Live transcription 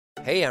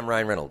Hey, I'm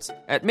Ryan Reynolds.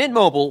 At Mint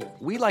Mobile,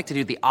 we like to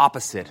do the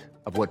opposite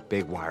of what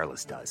Big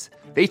Wireless does.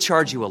 They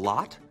charge you a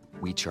lot,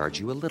 we charge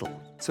you a little.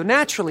 So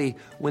naturally,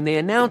 when they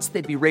announced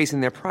they'd be raising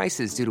their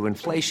prices due to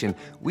inflation,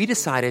 we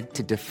decided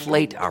to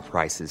deflate our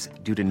prices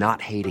due to not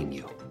hating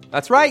you.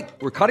 That's right.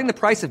 We're cutting the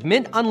price of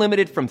Mint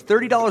Unlimited from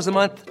 $30 a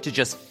month to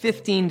just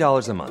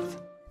 $15 a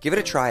month. Give it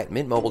a try at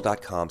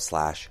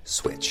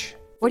mintmobile.com/switch.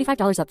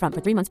 $45 up front for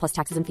 3 months plus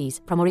taxes and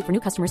fees. Promo rate for new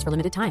customers for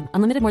limited time.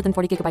 Unlimited more than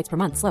 40 gigabytes per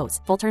month. Slows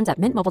full terms at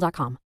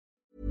mintmobile.com.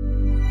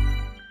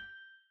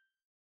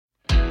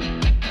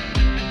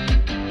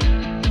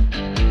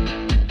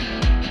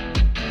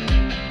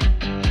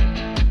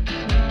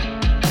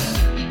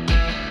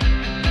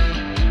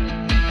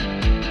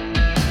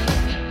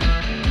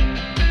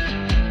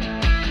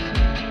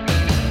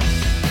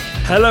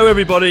 Hello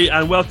everybody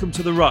and welcome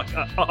to The Ruck.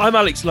 I'm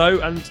Alex Lowe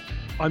and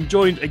I'm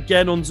joined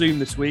again on Zoom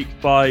this week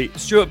by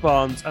Stuart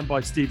Barnes and by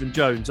Stephen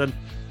Jones. And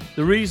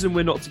the reason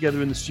we're not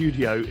together in the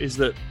studio is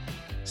that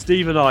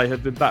Steve and I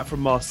have been back from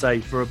Marseille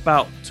for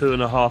about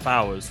 2.5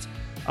 hours.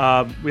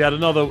 We had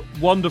another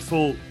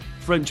wonderful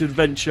French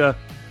adventure.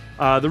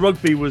 The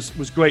rugby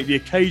was great. The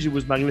occasion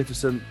was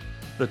magnificent.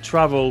 The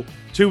travel,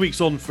 2 weeks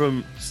on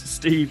from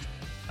Steve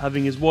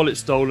having his wallet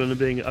stolen and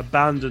being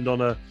abandoned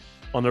on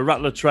a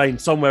rattler train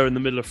somewhere in the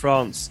middle of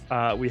France,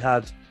 we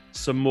had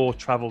some more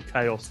travel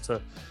chaos to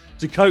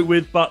cope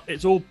with, but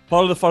it's all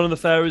part of the fun of the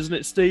fair, isn't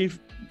it, Steve?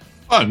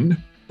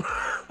 Fun?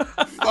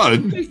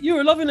 Fun? You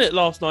were loving it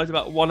last night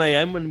about 1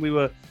 a.m. when we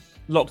were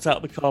locked out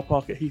of the car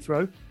park at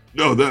Heathrow.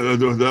 No,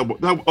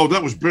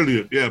 that was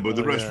brilliant. Yeah, but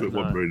the rest of it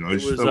wasn't very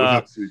nice. That was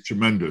absolutely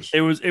tremendous.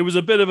 It was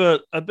a bit of a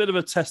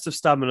test of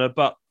stamina,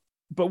 but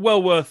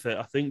well worth it,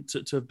 I think,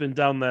 to have been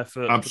down there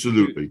for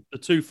absolutely the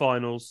two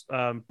finals.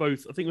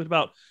 Both, I think, with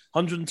about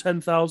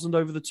 110,000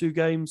 over the two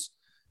games.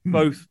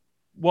 Both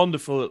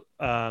wonderful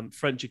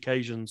French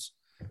occasions.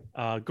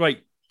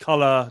 Great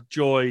colour,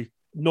 joy,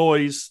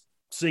 noise,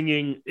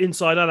 singing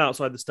inside and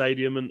outside the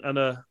stadium, and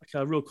a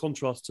real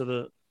contrast to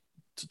the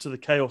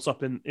chaos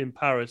up in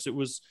Paris.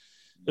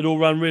 It all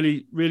ran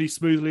really, really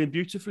smoothly and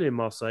beautifully in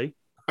Marseille.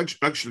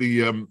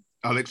 Actually,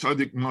 Alex, I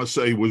think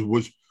Marseille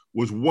was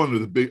one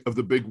of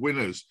the big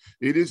winners.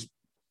 It is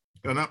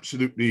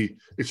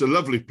it's a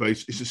lovely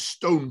place. It's a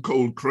stone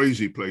cold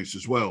crazy place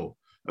as well.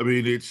 I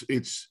mean, it's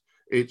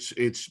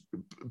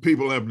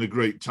people having a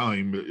great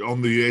time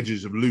on the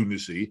edges of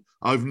lunacy.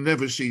 I've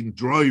never seen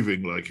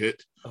driving like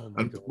it. Oh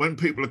and God. When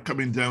people are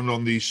coming down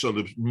on these sort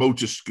of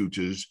motor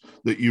scooters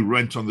that you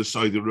rent on the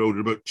side of the road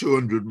at about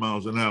 200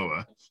 miles an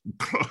hour,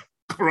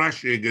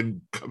 crashing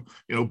and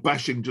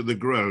bashing to the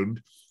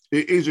ground,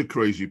 it is a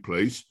crazy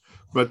place.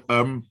 But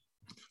I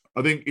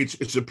think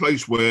it's a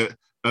place where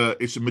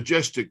it's a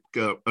majestic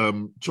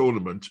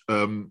tournament.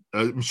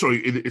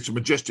 It's a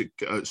majestic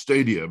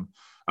stadium.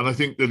 And I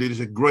think that it is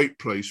a great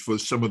place for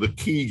some of the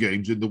key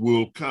games in the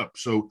World Cup.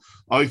 So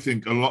I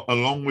think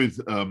along with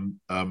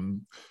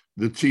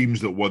the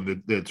teams that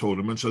won their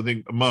tournaments, I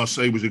think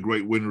Marseille was a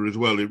great winner as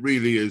well. It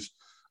really is.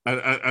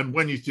 And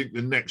when you think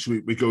that next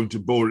year we're going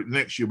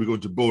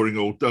to boring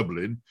old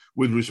Dublin,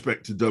 with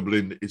respect to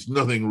Dublin, it's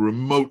nothing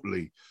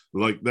remotely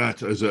like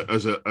that as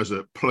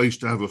a place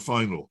to have a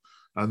final.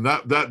 And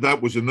that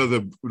was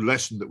another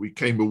lesson that we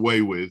came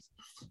away with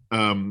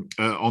on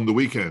the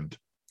weekend.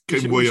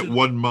 Came away at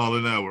 1 mile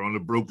an hour on a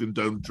broken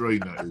down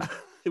train.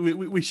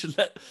 we should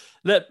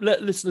let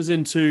listeners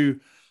into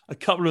a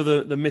couple of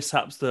the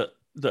mishaps that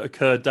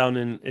occurred down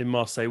in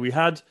Marseille. We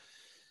had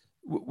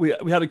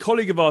a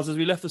colleague of ours, as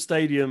we left the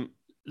stadium,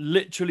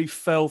 literally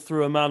fell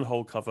through a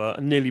manhole cover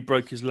and nearly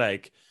broke his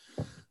leg.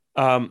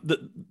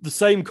 The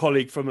same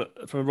colleague from a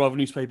rival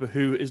newspaper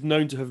who is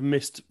known to have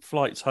missed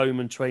flights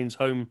home and trains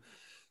home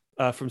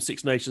from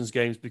Six Nations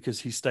games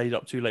because he stayed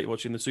up too late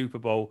watching the Super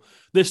Bowl.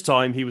 This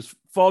time he was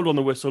filed on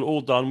the whistle,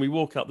 all done. We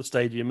walk out the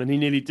stadium and he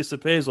nearly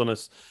disappears on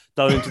us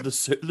down into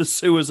the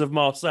sewers of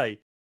Marseille.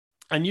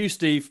 And you,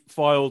 Steve,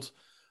 filed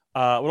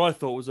what I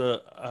thought was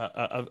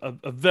a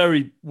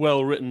very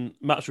well-written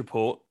match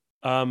report,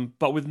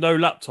 but with no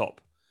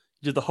laptop.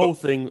 You did the whole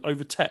thing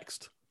over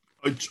text.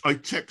 I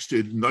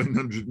texted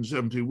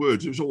 970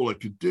 words. It was all I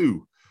could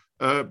do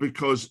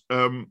because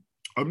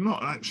I'm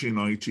not actually an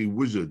IT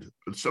wizard.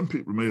 Some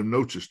people may have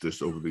noticed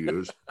this over the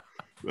years,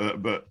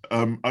 but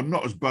I'm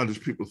not as bad as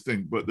people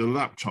think. But the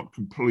laptop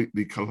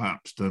completely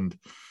collapsed. And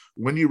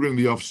when you ring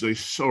the office, say,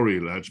 sorry,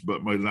 lads,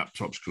 but my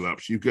laptop's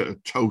collapsed, you get a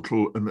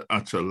total and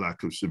utter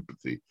lack of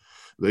sympathy.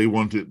 They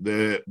want it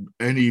there,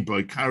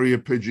 by carrier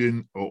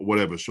pigeon or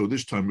whatever. So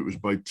this time it was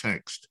by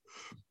text.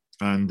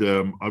 And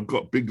I've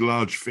got big,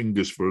 large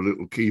fingers for a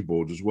little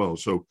keyboard as well.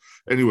 So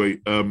anyway,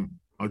 I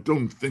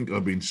don't think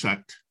I've been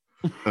sacked.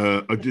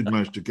 I did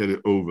manage to get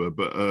it over,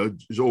 but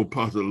it's all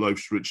part of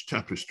life's rich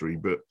tapestry.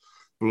 But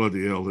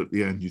bloody hell, at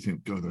the end, you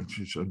think, God,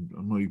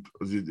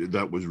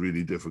 that was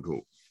really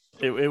difficult.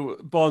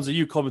 Barnsley,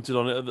 you commented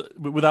on it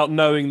without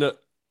knowing that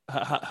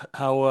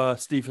how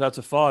Steve had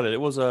to file it.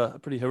 It was a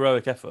pretty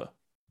heroic effort.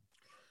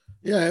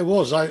 Yeah, it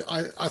was.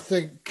 I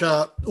think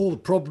all the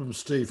problems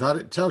Steve had,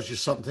 it tells you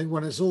something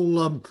when it's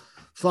all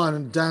fine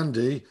and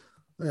dandy.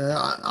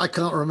 I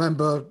can't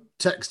remember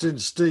texting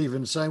Steve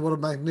and saying what a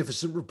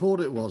magnificent report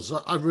it was.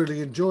 I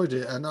really enjoyed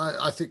it. And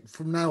I think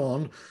from now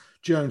on,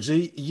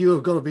 Jonesy, you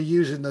have got to be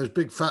using those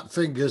big fat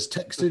fingers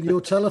texting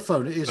your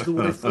telephone. It is the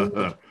way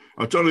forward.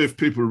 I don't know if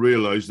people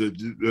realise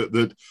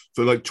that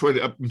for like 20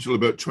 up until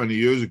about 20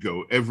 years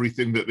ago,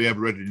 everything that they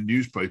ever read in a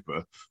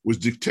newspaper was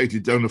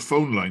dictated down a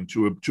phone line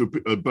to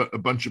a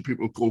bunch of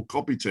people called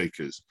copy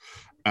takers,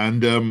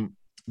 and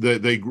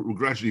they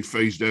gradually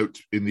phased out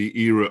in the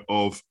era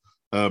of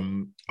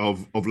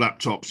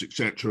laptops,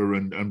 etc.,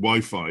 and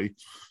Wi-Fi,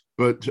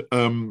 but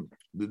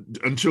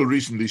until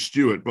recently,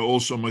 Stuart, but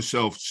also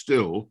myself,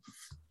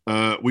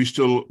 we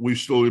still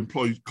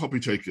employ copy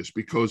takers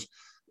because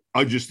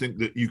I just think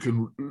that you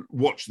can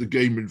watch the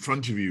game in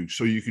front of you,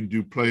 so you can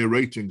do player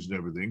ratings and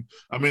everything.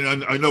 I mean,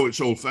 I know it's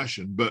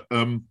old-fashioned, but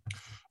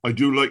I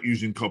do like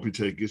using copy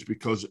takers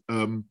because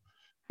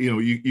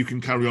you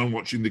can carry on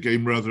watching the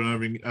game rather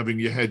than having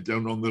your head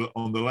down on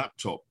the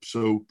laptop.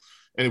 So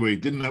anyway,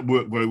 didn't that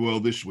work very well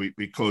this week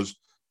because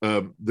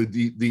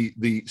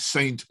the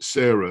Saint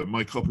Sarah,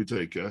 my copy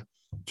taker,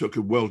 took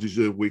a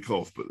well-deserved week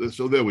off. But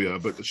so there we are.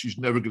 But she's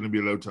never going to be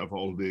allowed to have a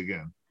holiday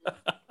again.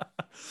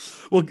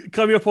 Well,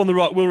 coming up on the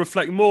right, we'll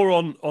reflect more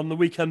on the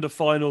weekend of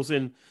finals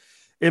in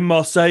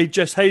Marseille.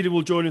 Jess Hayden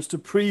will join us to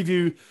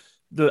preview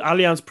the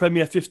Allianz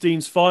Premier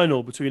 15's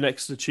final between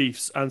Exeter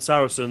Chiefs and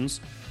Saracens,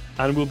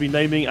 and we'll be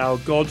naming our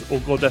God or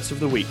Goddess of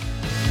the Week.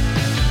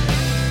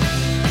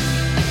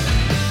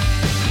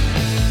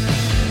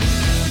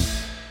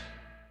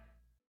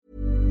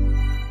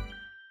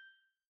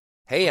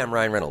 Hey, I'm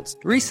Ryan Reynolds.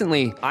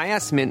 Recently, I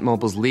asked Mint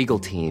Mobile's legal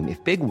team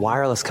if big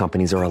wireless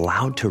companies are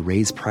allowed to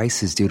raise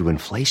prices due to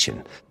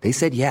inflation. They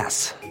said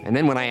yes. And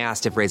then when I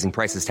asked if raising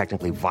prices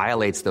technically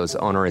violates those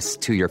onerous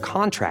 2-year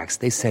contracts,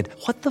 they said,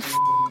 "What the f***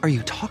 are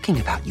you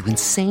talking about, you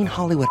insane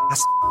Hollywood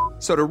ass?"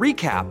 So to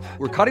recap,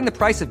 we're cutting the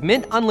price of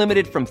Mint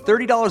Unlimited from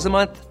 $30 a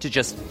month to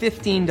just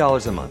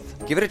 $15 a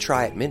month. Give it a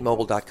try at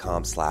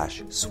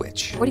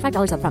mintmobile.com/switch.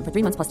 $45 up front for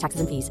 3 months plus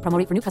taxes and fees. Promo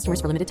rate for new customers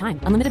for limited time.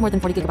 Unlimited more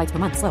than 40 gigabytes per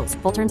month. Slows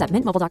full terms at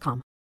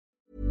mintmobile.com.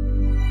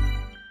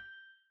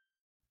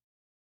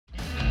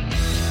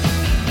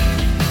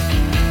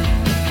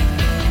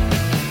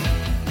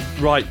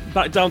 Right,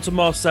 back down to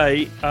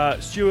Marseille.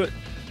 Stuart,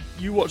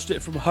 you watched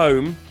it from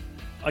home.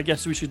 I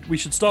guess we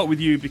should start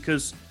with you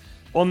because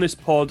on this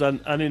pod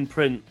and in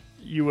print,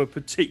 you were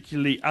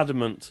particularly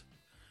adamant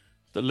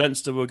that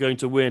Leinster were going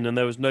to win, and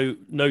there was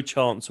no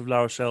chance of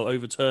La Rochelle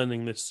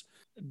overturning this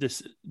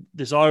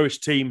Irish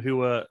team who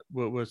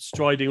were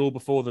striding all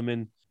before them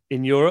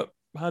in Europe.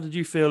 How did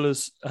you feel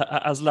as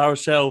La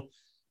Rochelle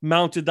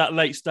mounted that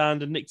late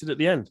stand and nicked it at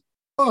the end?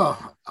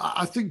 Oh,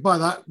 I think by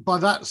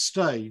that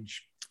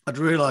stage, I'd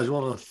realised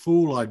what a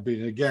fool I'd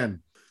been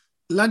again.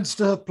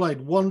 Leinster have played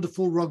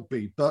wonderful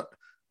rugby, but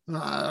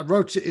I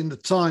wrote it in the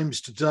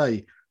Times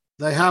today.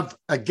 They have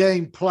a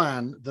game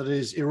plan that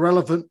is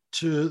irrelevant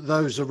to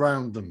those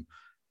around them.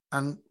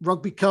 And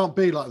rugby can't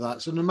be like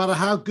that. So no matter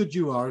how good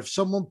you are, if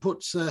someone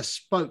puts their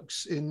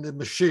spokes in the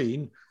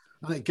machine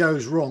and it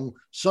goes wrong,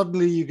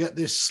 suddenly you get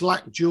this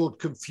slack-jawed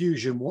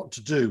confusion what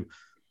to do.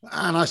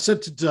 And I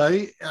said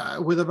today,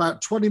 with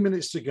about 20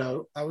 minutes to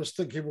go, I was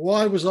thinking,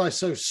 why was I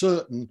so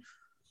certain?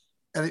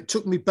 And it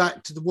took me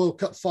back to the World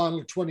Cup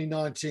final of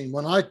 2019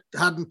 when I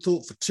hadn't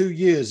thought for 2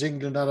 years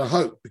England had a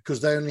hope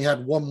because they only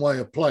had one way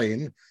of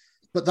playing.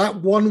 But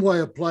that one way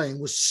of playing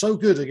was so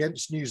good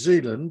against New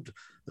Zealand,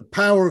 the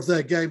power of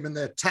their game and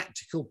their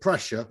tactical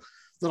pressure,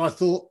 that I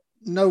thought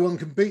no one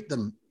can beat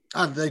them.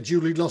 And they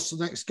duly lost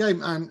the next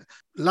game. And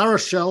La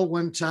Rochelle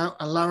went out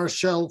and La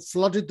Rochelle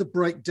flooded the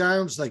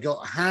breakdowns. They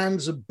got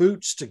hands and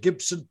boots to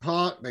Gibson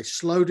Park. They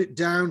slowed it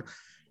down.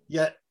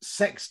 Yet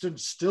Sexton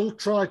still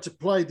tried to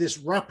play this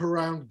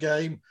wraparound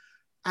game.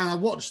 And I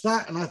watched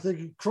that and I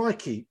think,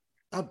 crikey,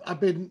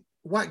 I've been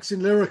waxing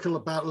lyrical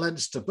about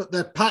Leinster, but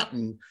their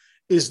pattern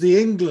is the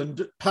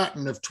England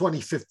pattern of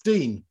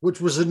 2015,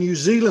 which was a New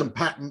Zealand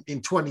pattern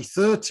in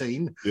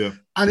 2013. Yeah.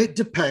 And it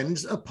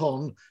depends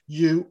upon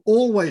you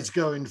always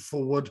going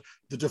forward,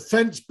 the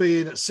defence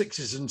being at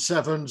 6s and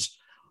 7s.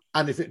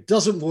 And if it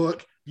doesn't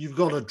work, you've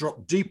got to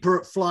drop deeper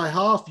at fly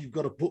half. You've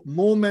got to put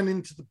more men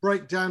into the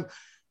breakdown.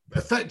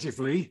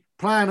 Effectively,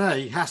 plan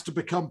A has to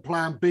become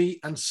plan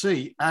B and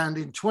C. And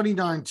in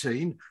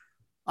 2019,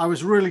 I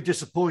was really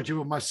disappointed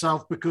with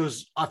myself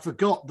because I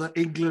forgot that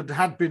England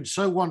had been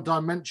so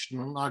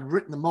one-dimensional and I'd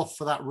written them off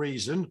for that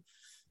reason.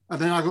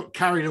 And then I got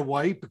carried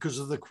away because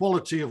of the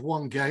quality of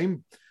one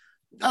game.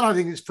 And I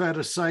think it's fair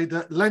to say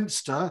that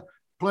Leinster,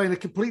 playing a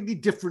completely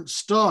different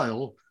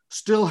style,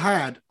 still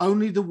had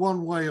only the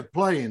one way of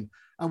playing.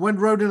 And when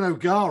Ronan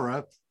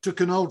O'Gara took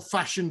an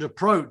old-fashioned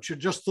approach and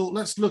just thought,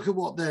 let's look at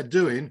what they're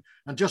doing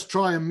and just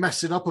try and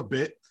mess it up a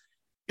bit,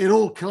 it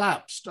all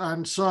collapsed.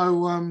 And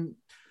so,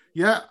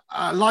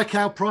 like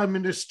our Prime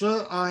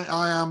Minister,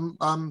 I am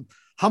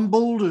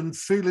humbled and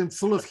feeling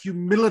full of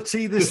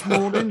humility this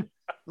morning.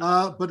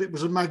 But it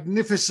was a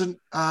magnificent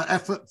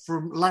effort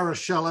from La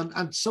Rochelle.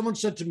 And someone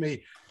said to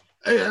me,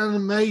 an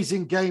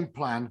amazing game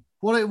plan.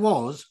 What it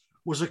was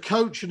a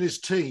coach and his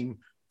team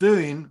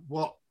doing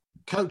what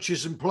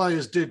coaches and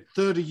players did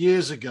 30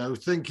 years ago,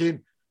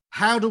 thinking,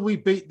 how do we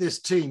beat this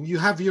team? You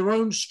have your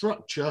own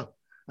structure,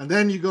 and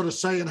then you got to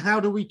say, and how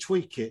do we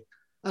tweak it?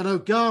 And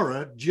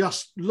O'Gara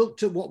just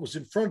looked at what was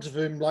in front of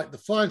him like the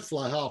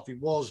firefly half he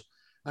was,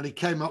 and he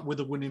came up with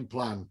a winning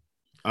plan.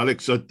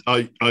 Alex,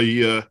 I'm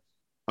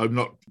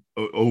not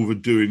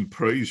overdoing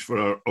praise for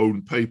our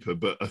own paper,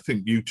 but I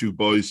think you two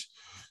boys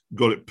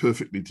got it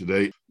perfectly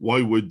today.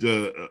 Why would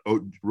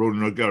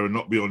Ronan O'Gara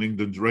not be on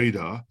England's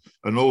radar?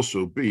 And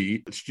also,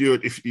 B,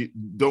 Stuart,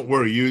 don't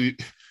worry,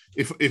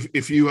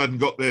 if you hadn't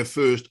got there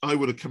first, I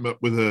would have come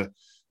up with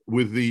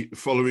the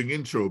following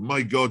intro.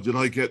 My God, did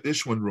I get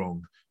this one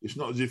wrong? It's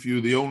not as if you're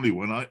the only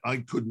one. I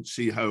couldn't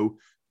see how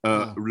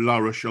La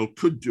Rochelle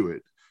could do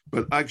it.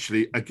 But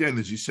actually, again,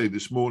 as you say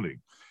this morning,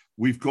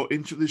 we've got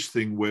into this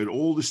thing where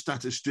all the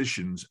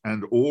statisticians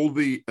and all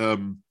the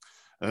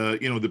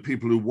the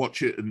people who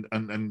watch it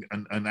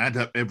and add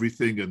up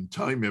everything and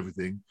time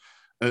everything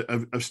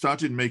have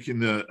started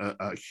making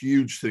a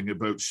huge thing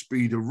about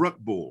speed of ruck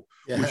ball,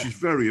 which is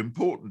very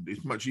important.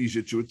 It's much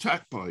easier to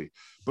attack by.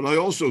 But I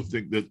also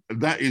think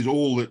that is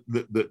all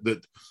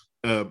that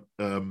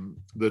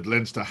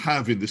Leinster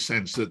have, in the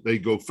sense that they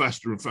go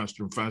faster and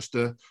faster and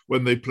faster.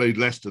 When they played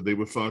Leicester, they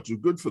were far too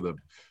good for them.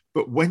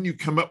 But when you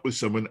come up with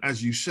someone,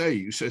 as you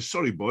say,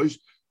 sorry, boys,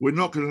 we're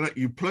not going to let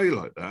you play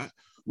like that.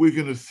 We're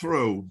going to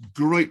throw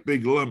great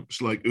big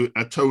lumps like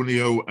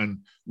Antonio and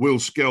Will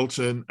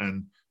Skelton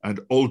and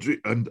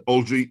Aldrich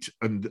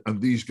and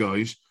these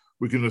guys.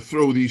 We're going to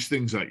throw these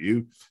things at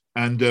you,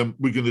 and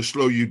we're going to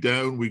slow you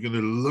down. We're going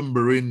to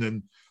lumber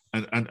in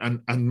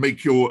and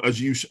make your, as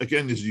you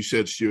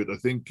said, Stuart, I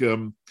think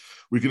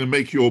we're going to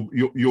make your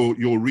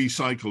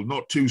recycle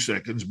not 2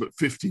 seconds but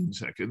 15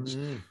 seconds,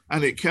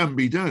 and it can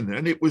be done.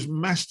 And it was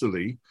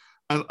masterly.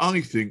 And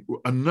I think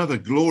another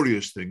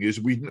glorious thing is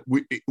we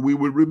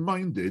were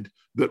reminded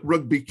that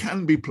rugby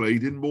can be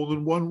played in more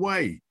than one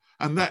way.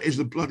 And that is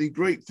the bloody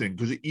great thing,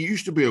 because it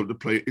used to be able to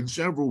play it in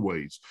several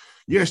ways.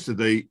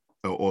 Yesterday,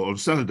 or on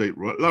Saturday,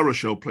 La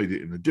Rochelle played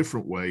it in a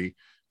different way,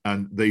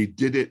 and they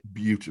did it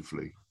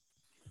beautifully.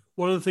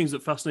 One of the things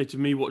that fascinated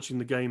me watching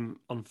the game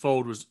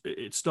unfold was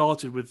it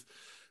started with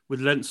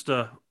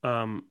Leinster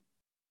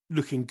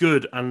looking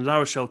good and La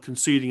Rochelle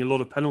conceding a lot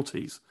of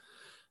penalties.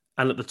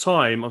 And at the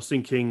time, I was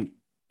thinking,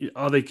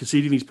 are they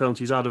conceding these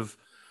penalties out of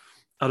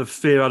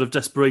fear, out of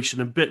desperation?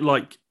 A bit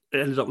like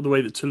it ended up with the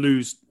way that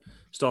Toulouse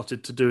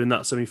started to do in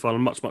that semi-final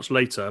much, much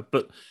later.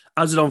 But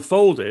as it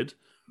unfolded,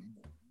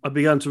 I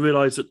began to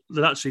realise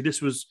that actually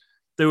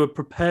they were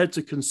prepared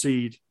to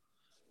concede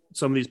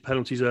some of these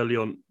penalties early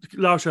on.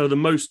 La Rochelle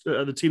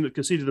are the team that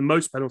conceded the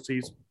most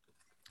penalties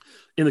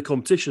in the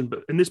competition,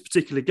 but in this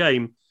particular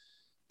game,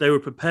 they were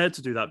prepared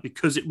to do that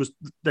because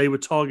they were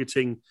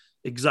targeting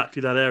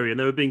exactly that area, and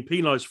they were being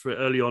penalised for it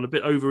early on, a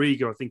bit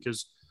over-eager, I think,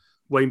 as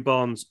Wayne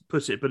Barnes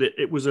put it. But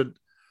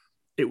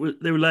they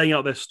were laying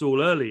out their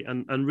stall early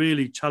and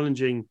really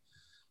challenging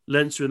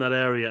Leinster in that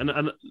area.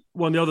 And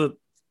one of the other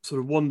sort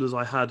of wonders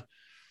I had,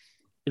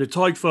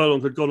 Tadhg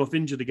Furlong had gone off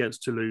injured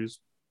against Toulouse,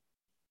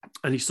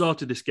 and he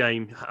started this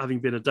game having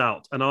been a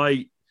doubt. And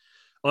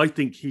I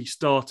think he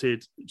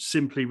started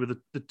simply with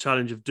the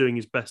challenge of doing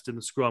his best in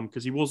the scrum,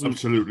 because he wasn't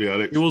absolutely,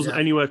 Alex. He wasn't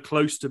anywhere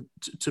close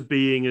to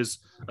being as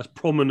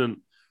prominent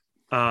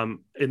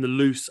in the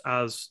loose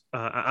as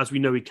we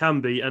know he can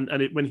be. And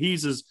when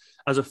he's as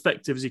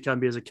effective as he can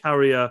be as a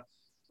carrier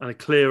and a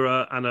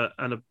clearer and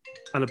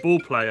a ball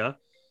player,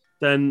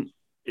 then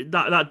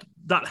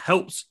that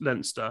helps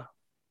Leinster,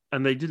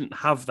 and they didn't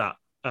have that.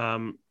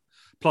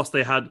 Plus,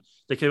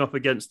 they came up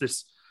against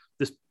this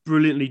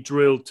brilliantly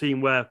drilled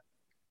team where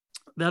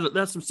they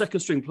had some second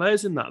string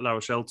players in that La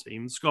Rochelle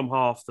team, the scrum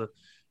half,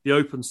 the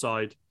open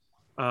side,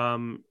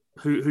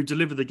 who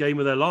delivered the game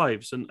of their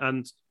lives.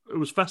 And it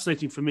was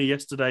fascinating for me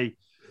yesterday,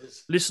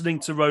 listening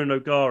to Ronan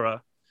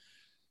O'Gara,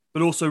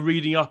 but also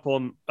reading up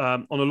on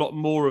a lot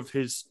more of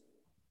his,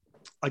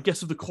 I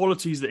guess, of the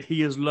qualities that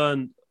he has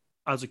learned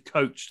as a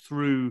coach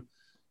through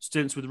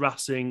stints with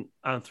Racing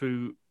and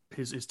through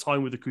his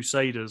time with the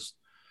Crusaders.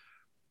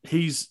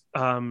 He's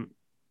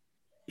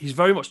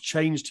very much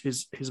changed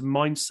his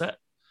mindset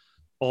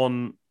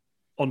on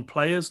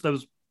players. There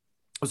was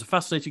a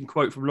fascinating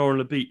quote from Laurent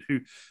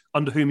Lebitte,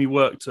 under whom he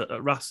worked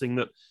at Racing,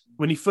 that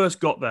when he first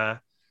got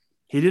there,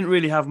 he didn't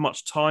really have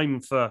much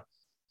time for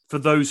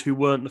those who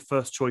weren't the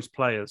first choice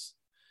players,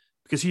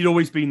 because he'd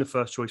always been the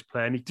first choice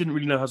player, and he didn't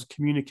really know how to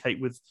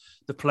communicate with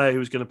the player who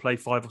was going to play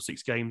 5 or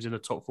 6 games in a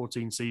top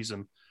 14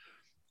 season.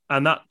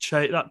 And that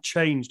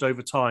changed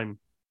over time.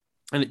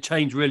 And it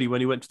changed really when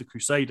he went to the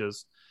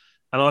Crusaders.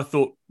 And I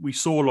thought we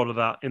saw a lot of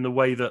that in the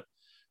way that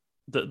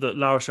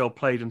La Rochelle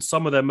played, and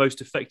some of their most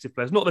effective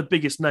players, not the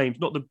biggest names,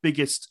 not the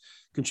biggest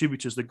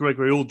contributors, the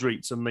Gregory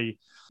Aldrichs and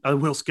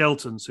Will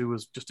Skeltons, who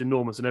was just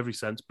enormous in every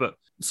sense, but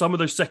some of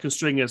those second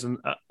stringers and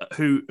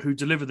who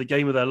delivered the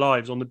game of their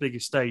lives on the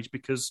biggest stage,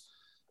 because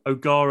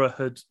O'Gara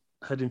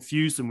had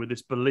infused them with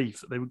this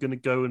belief that they were going to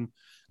go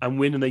and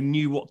win, and they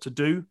knew what to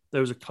do.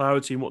 There was a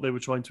clarity in what they were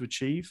trying to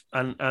achieve.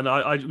 And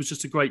it was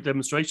just a great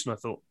demonstration, I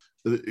thought.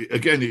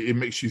 Again, it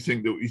makes you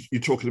think that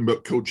you're talking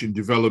about coaching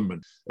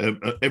development.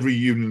 Every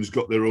union's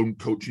got their own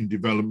coaching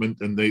development,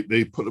 and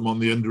they put them on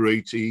the under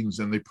 18s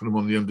and they put them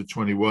on the under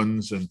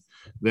 21s, and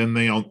then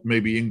they on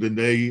maybe England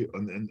A,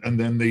 and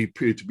then they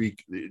appear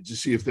to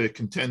see if they're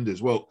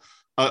contenders. Well,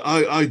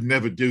 I'd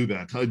never do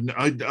that.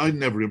 I'd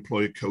never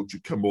employ a coach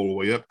who'd come all the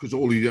way up, because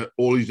all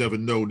he's ever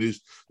known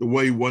is the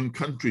way one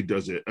country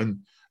does it. And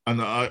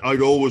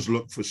I'd always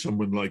look for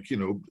someone like,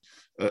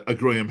 a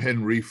Graham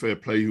Henry, fair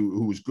play,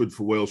 who was good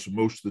for Wales for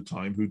most of the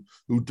time,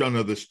 who'd done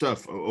other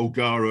stuff,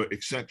 O'Gara,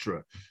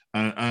 etc.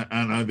 And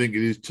I think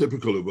it is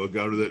typical of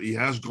O'Gara that he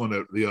has gone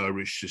out of the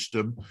Irish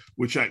system,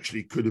 which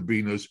actually could have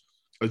been as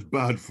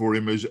bad for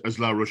him as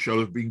La Rochelle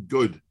have been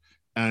good.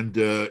 And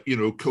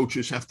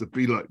coaches have to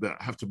be like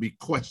that, have to be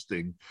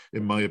questing,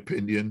 in my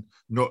opinion,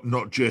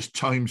 not just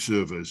time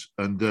servers.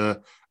 And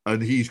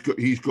he's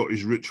got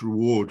his rich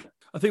reward.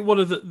 I think one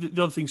of the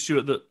other things,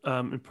 Stuart, that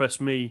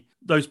impressed me,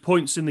 those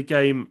points in the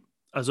game,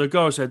 as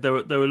O'Gara said, there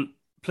were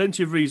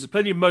plenty of reasons,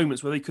 plenty of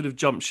moments where they could have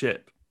jumped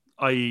ship,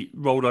 i.e.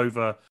 rolled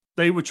over.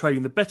 They were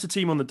trailing. The better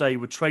team on the day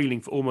were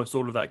trailing for almost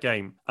all of that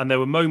game. And there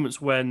were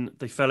moments when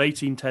they fell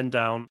 18-10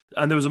 down.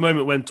 And there was a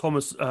moment when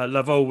Thomas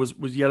Lavaux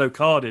was yellow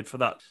carded for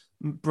that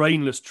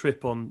brainless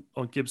trip on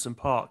Gibson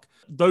Park.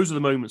 Those are the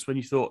moments when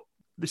you thought,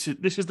 this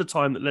is the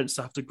time that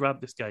Leinster have to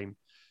grab this game.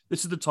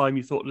 This is the time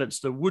you thought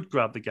Leinster would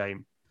grab the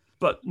game.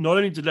 But not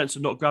only did Leinster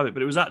not grab it,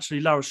 but it was actually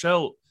La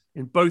Rochelle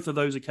in both of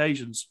those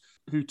occasions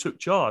who took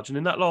charge. And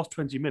in that last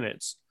 20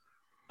 minutes,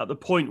 at the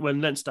point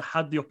when Leinster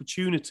had the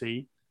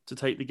opportunity to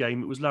take the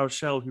game, it was La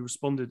Rochelle who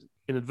responded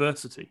in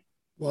adversity.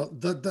 Well,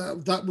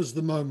 that was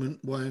the moment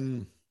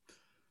when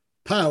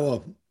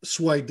power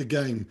swayed the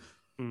game.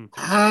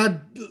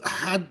 Had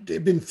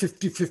it been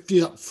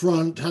 50-50 up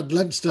front, had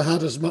Leinster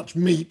had as much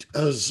meat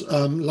as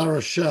La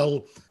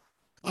Rochelle,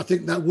 I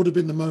think that would have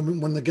been the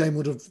moment when the game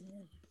would have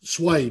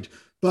swayed.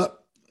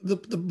 But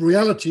the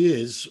reality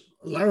is,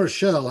 La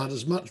Rochelle had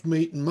as much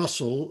meat and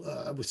muscle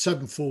with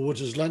 7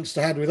 forwards as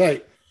Leinster had with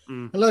 8.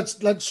 And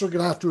Leinster are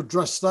going to have to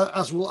address that,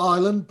 as will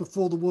Ireland,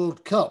 before the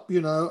World Cup.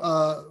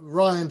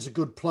 Ryan's a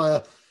good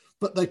player,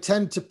 but they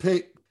tend to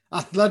pick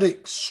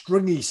athletic,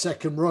 stringy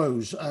second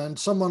rows. And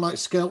someone like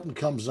Skelton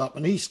comes up,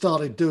 and he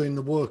started doing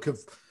the work of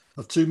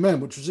 2 men,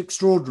 which was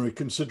extraordinary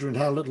considering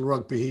how little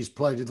rugby he's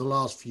played in the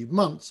last few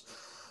months.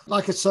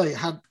 Like I say,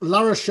 had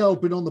La Rochelle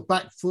been on the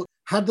back foot,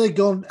 had they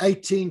gone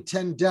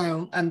 18-10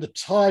 down and the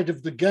tide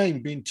of the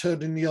game been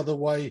turning the other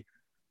way,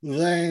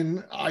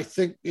 then I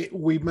think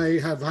we may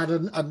have had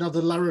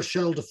another La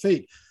Rochelle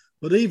defeat.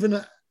 But even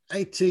at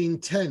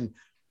 18-10,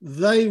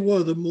 they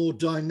were the more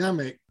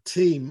dynamic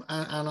team.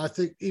 And I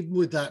think even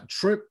with that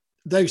trip,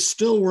 they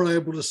still were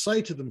able to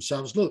say to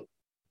themselves, look,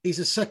 he's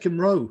a second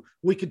row.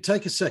 We could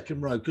take a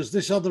second row because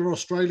this other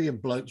Australian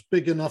bloke's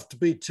big enough to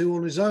be 2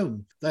 on his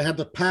own. They had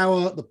the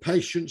power, the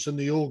patience and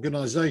the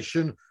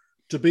organisation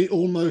to be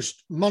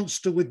almost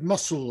monster with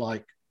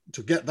muscle-like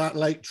to get that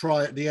late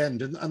try at the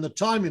end. And the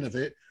timing of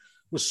it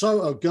was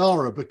so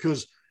O'Gara,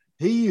 because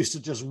he used to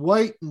just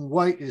wait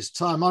his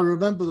time. I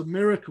remember the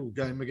miracle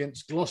game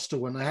against Gloucester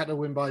when they had to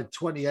win by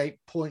 28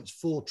 points,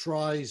 4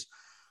 tries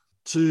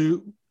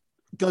to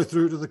go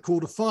through to the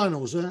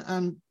quarterfinals.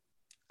 And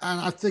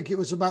I think it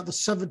was about the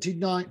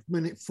 79th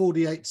minute,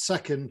 48th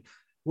second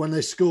when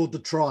they scored the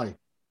try.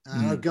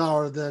 And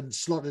O'Gara then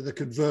slotted the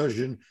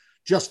conversion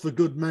just for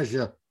good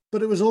measure.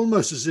 But it was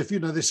almost as if,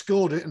 they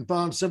scored it and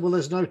Barnes said, well,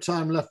 there's no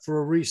time left for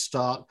a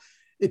restart.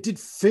 It did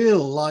feel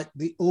like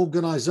the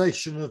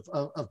organisation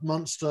of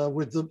Munster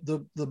with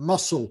the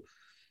muscle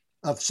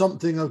of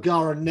something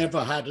O'Gara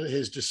never had at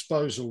his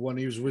disposal when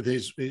he was with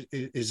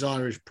his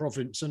Irish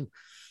province. And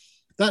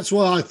that's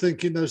why I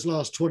think in those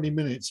last 20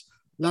 minutes,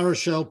 La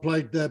Rochelle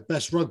played their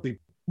best rugby.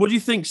 What do you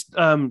think,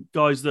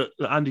 guys, that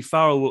Andy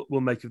Farrell will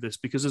make of this?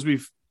 Because as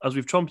we've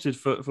trumpeted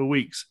for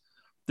weeks,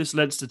 this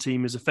Leinster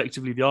team is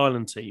effectively the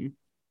Ireland team.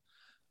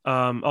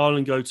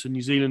 Ireland go to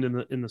New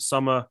Zealand in the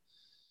summer.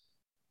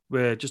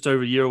 We're just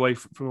over a year away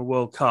from a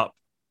World Cup.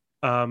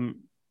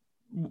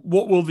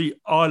 What will the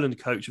Ireland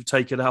coach have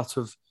taken out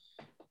of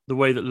the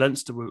way that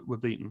Leinster were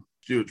beaten?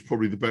 Stuart's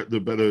probably the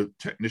better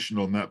technician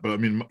on that. But I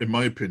mean, in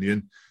my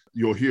opinion,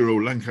 your hero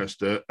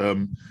Lancaster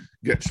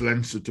gets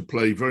Leinster to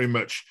play very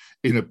much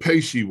in a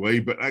pacey way,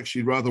 but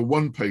actually rather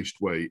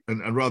one-paced way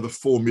and rather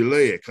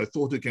formulaic. I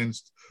thought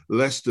against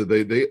Leicester,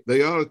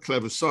 they are a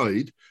clever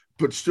side,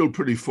 but still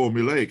pretty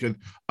formulaic. And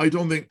I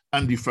don't think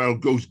Andy Farrell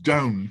goes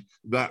down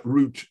that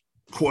route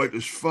quite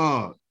as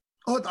far.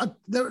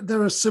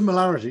 There are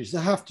similarities.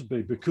 There have to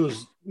be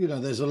because,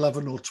 there's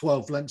 11 or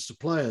 12 Leinster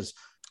players.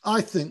 I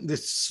think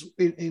this,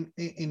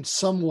 in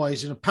some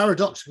ways, in a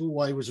paradoxical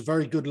way, was a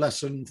very good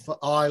lesson for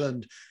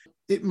Ireland.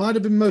 It might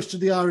have been most of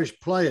the Irish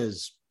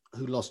players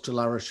who lost to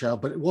La Rochelle,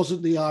 but it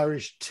wasn't the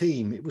Irish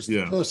team. It was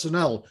the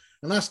personnel,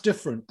 and that's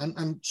different.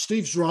 And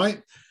Steve's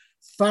right.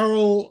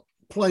 Farrell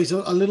plays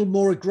a little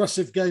more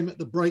aggressive game at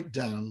the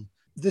breakdown.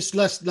 this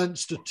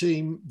Leinster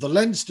team, the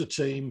Leinster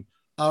team,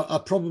 are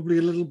probably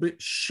a little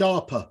bit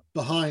sharper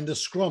behind the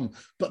scrum,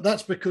 but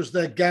that's because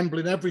they're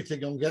gambling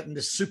everything on getting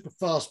this super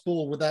fast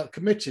ball without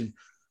committing.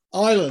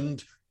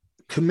 Ireland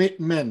commit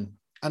men,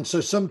 and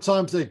so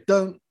sometimes they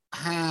don't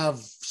have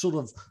sort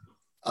of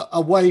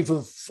a wave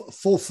of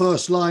full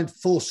first line,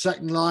 full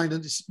second line,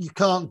 and you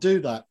can't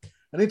do that.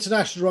 And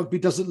international rugby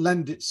doesn't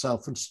lend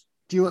itself. And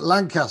Stuart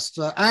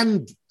Lancaster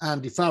and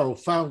Andy Farrell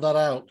found that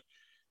out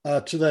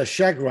to their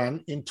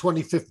chagrin in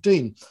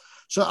 2015.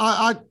 So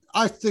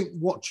I think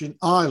watching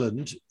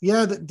Ireland,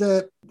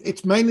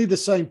 it's mainly the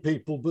same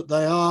people, but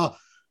they are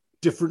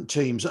different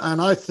teams. And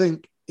I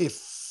think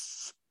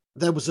if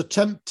there was a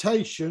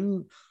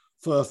temptation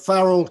for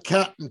Farrell,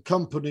 Cat and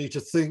company to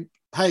think,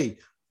 hey,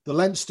 the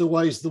Leinster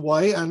way's the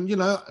way, and,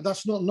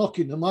 that's not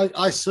knocking them.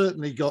 I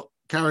certainly got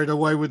carried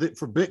away with it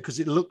for a bit because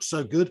it looked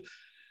so good.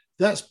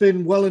 That's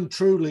been well and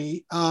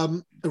truly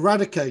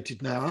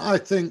eradicated now. I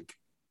think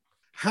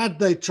had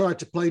they tried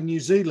to play New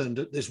Zealand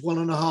at this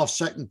 1.5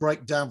 second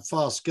breakdown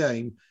fast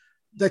game,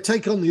 they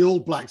take on the All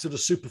Blacks at a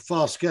super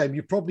fast game,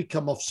 you probably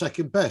come off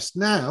second best.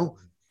 Now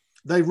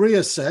they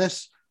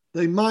reassess.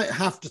 They might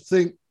have to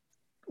think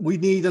we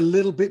need a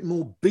little bit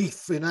more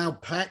beef in our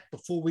pack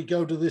before we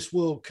go to this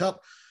World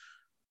Cup.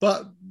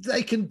 But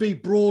they can be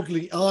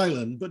broadly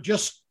Ireland, but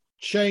just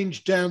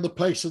change down the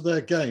pace of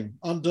their game.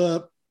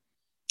 Under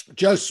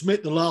Joe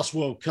Smith, the last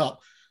World Cup,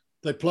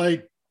 they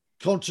played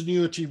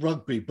continuity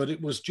rugby, but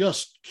it was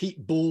just keep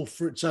ball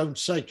for its own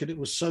sake, and it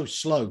was so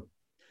slow.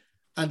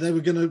 And they were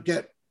going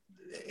to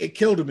it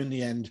killed them in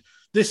the end.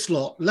 This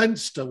lot,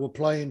 Leinster, were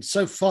playing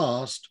so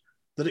fast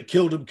that it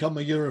killed them come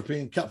a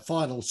European Cup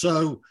final.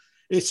 So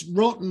it's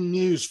rotten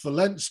news for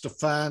Leinster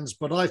fans,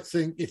 but I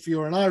think if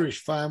you're an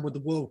Irish fan with the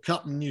World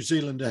Cup and New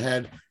Zealand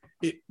ahead,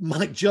 it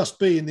might just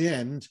be, in the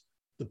end,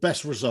 the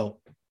best result.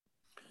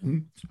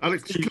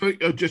 Alex, can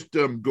I just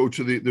go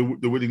to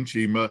the winning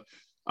team?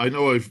 I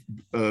know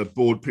I've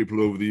bored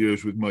people over the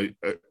years with my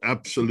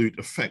absolute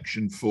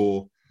affection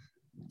for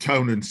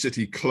town and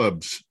city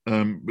clubs,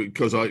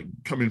 because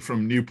coming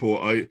from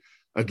Newport,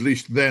 at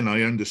least then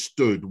I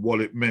understood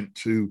what it meant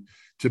to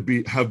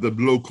have the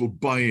local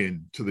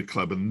buy-in to the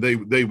club, and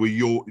they were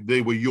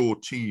your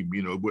team.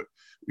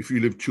 If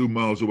you live 2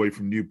 miles away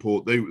from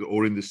Newport,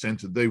 or in the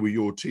centre, they were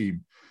your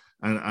team.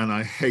 And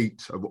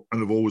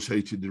I've always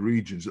hated the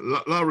regions.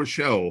 La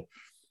Rochelle,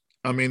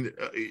 I mean,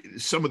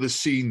 some of the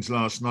scenes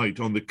last night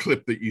on the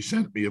clip that you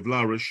sent me of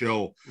La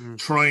Rochelle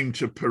trying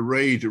to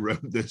parade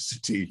around their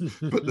city,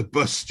 but the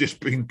bus just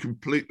being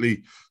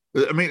completely,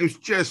 I mean, it was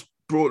just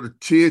brought a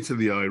tear to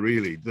the eye,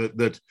 really,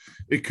 that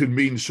it could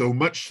mean so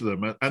much to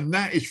them. And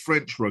that is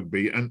French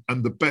rugby and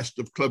the best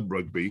of club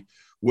rugby,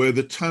 where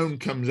the town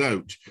comes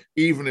out,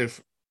 even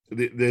if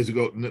they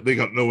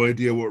got no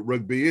idea what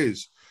rugby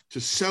is, to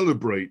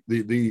celebrate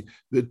the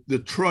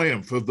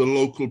triumph of the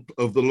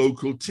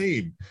local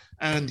team.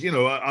 And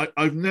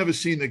I've never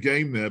seen the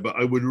game there, but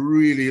I would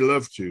really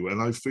love to.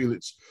 And I feel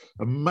it's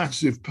a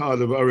massive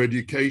part of our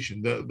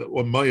education,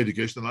 or my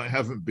education, that I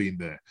haven't been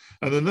there.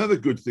 And another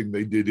good thing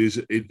they did is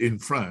in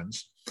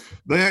France,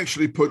 they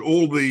actually put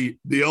all the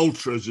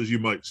ultras, as you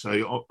might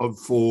say,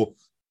 for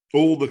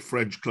all the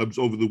French clubs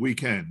over the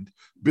weekend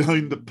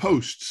behind the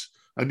posts.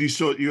 And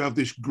you have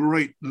this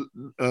great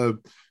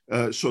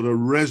sort of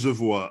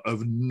reservoir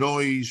of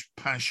noise,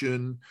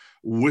 passion,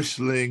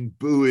 whistling,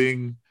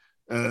 booing,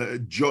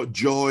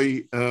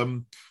 joy,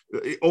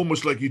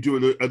 almost like you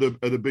do at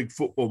a big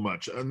football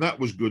match. And that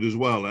was good as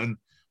well. And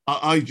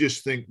I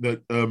just think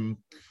that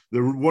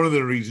one of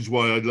the reasons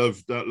why I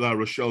loved that La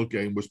Rochelle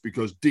game was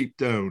because deep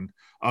down,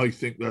 I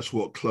think that's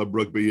what club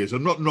rugby is.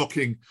 I'm not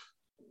knocking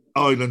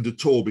Ireland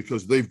at all,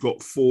 because they've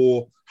got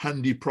 4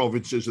 handy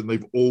provinces and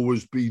they've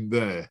always been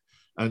there.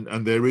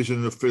 And there is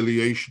an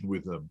affiliation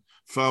with them,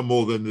 far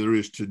more than there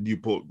is to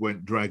Newport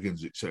Gwent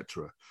Dragons,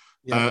 etc.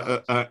 Yeah.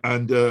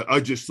 And I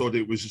just thought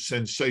it was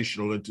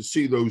sensational. And to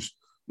see those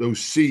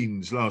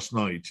scenes last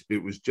night,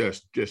 it was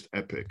just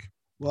epic.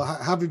 Well,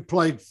 having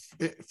played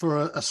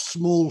for a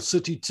small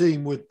city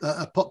team with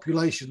a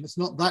population that's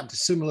not that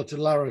dissimilar to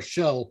La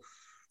Rochelle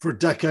for a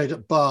decade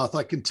at Bath,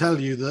 I can tell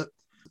you that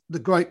the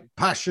great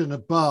passion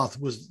of Bath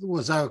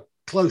was our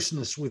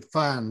closeness with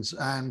fans.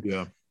 And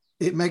yeah,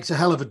 it makes a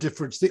hell of a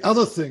difference. The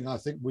other thing I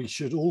think we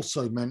should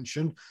also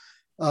mention,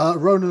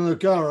 Ronan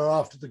O'Gara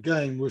after the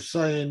game was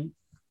saying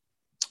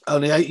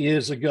only 8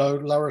 years ago,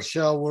 La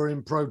Rochelle were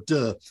in Pro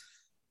 2.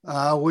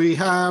 We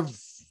have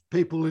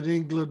people in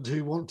England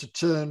who want to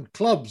turn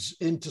clubs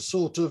into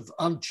sort of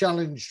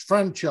unchallenged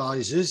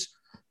franchises,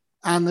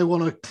 and they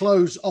want to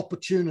close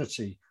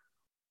opportunity.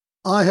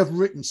 I have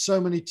written so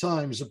many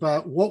times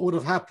about what would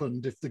have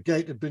happened if the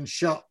gate had been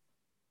shut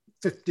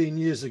 15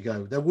 years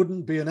ago. There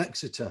wouldn't be an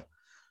Exeter.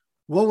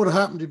 What would have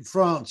happened in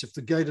France if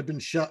the gate had been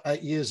shut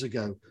 8 years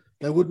ago?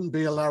 There wouldn't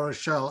be a La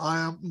Rochelle. I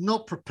am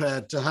not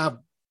prepared to have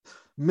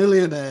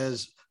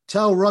millionaires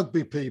tell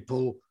rugby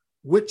people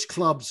which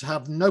clubs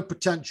have no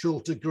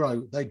potential to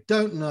grow. They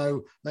don't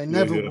know. They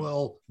never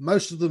will.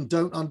 Most of them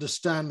don't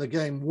understand the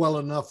game well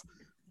enough.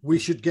 we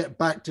should get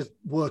back to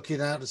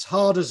working out as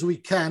hard as we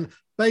can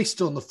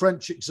based on the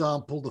French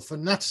example, the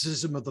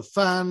fanaticism of the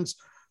fans,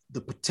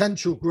 the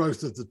potential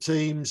growth of the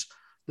teams,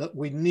 that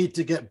we need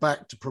to get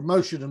back to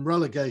promotion and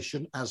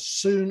relegation as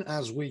soon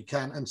as we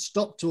can and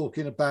stop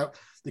talking about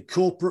the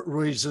corporate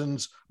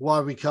reasons why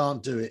we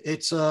can't do it.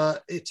 It's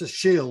a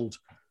shield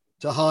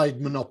to hide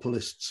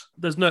monopolists.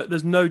 There's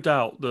no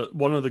doubt that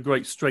one of the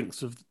great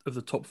strengths of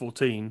the top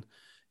 14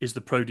 is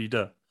the Pro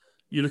D2.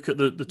 You look at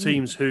the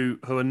teams who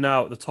are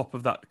now at the top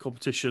of that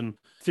competition.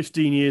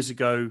 15 years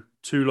ago,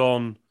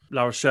 Toulon,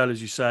 La Rochelle,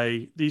 as you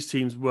say, these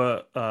teams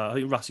were, I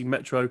think Racing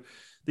Metro,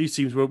 these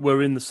teams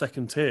were in the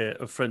second tier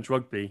of French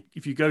rugby.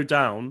 If you go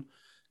down,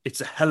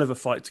 it's a hell of a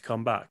fight to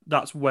come back.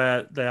 That's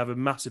where they have a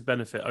massive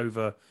benefit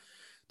over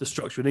the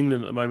structure in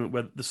England at the moment,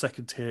 where the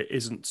second tier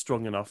isn't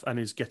strong enough and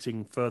is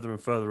getting further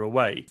and further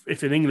away.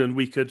 If in England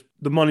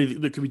the money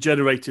that could be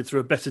generated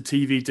through a better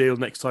TV deal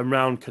next time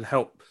round can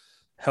help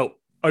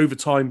over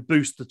time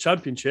boost the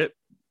championship,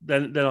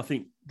 then I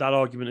think that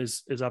argument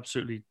is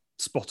absolutely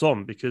spot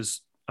on,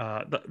 because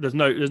there's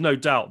no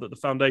doubt that the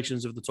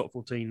foundations of the top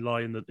 14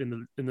 lie in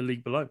the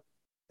league below.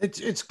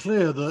 It's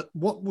clear that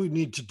what we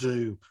need to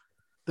do,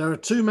 there are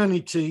too many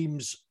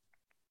teams,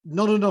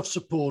 not enough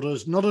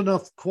supporters, not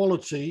enough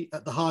quality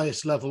at the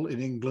highest level in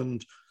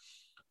England.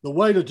 The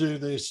way to do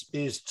this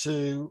is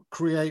to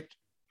create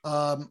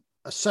a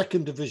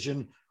second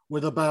division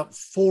with about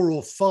 4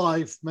 or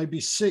 5, maybe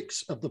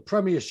 6 of the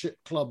Premiership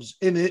clubs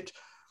in it,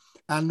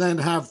 and then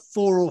have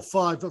 4 or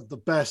 5 of the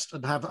best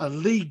and have a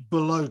league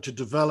below to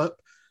develop.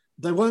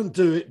 They won't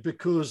do it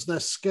because they're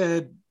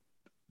scared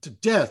to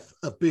death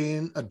of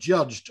being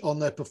adjudged on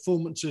their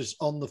performances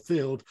on the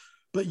field.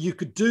 But you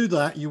could do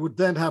that. You would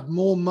then have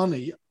more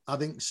money, I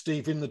think,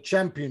 Steve, in the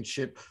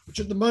championship, which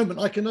at the moment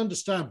I can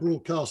understand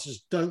broadcasters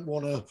don't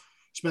want to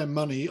spend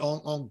money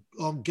on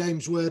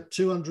games where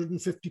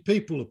 250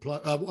 people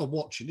are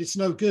watching. It's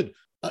no good.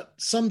 At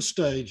some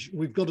stage,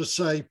 we've got to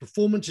say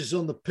performances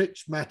on the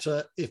pitch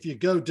matter. If you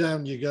go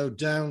down, you go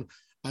down,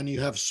 and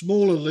you have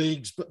smaller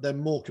leagues, but they're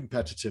more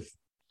competitive.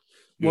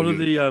 One of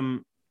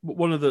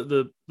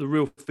the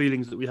real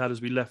feelings that we had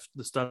as we left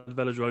the Stade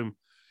Velodrome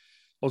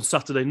on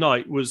Saturday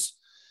night was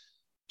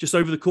just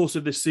over the course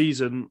of this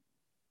season.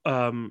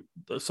 Some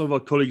of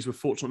our colleagues were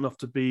fortunate enough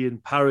to be in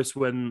Paris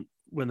when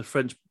the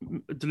French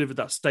delivered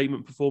that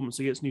statement performance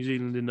against New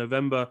Zealand in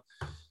November.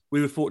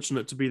 We were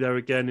fortunate to be there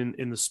again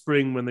in the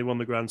spring when they won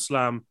the Grand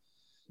Slam.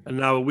 And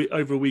now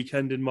over a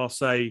weekend in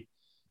Marseille,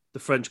 the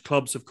French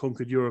clubs have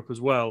conquered Europe as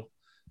well.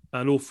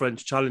 And all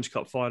French Challenge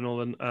Cup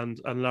final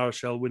and La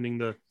Rochelle winning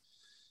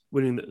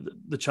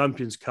the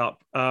Champions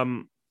Cup.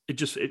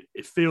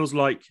 It feels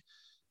like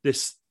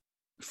this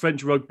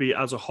French rugby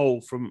as a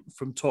whole,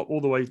 from top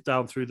all the way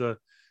down through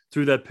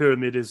their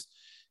pyramid,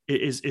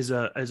 is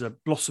a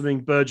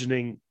blossoming,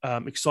 burgeoning,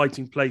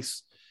 exciting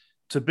place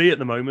to be at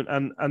the moment,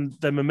 and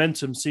their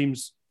momentum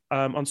seems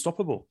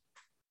unstoppable.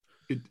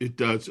 It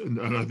does, and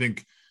I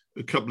think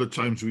a couple of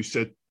times we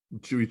said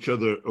to each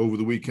other over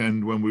the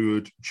weekend when we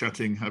were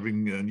chatting,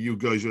 and you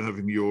guys were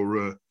having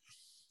your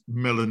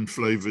melon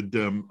flavored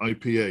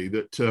IPA,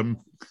 that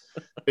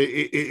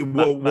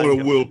what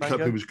a World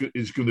Cup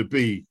is going to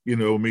be. You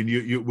know, I mean,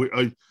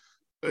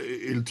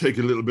 it'll take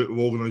a little bit of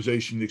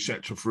organisation,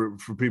 etc.,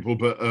 for people,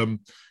 but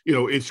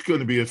it's going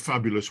to be a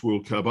fabulous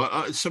World Cup.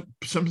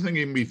 Something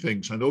in me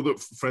thinks, I know that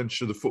French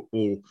are the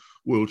football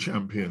world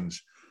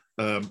champions,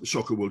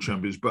 soccer world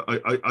champions, but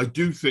I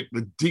do think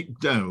that deep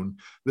down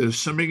there's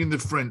something in the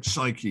French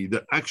psyche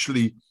that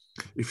actually,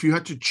 if you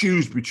had to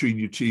choose between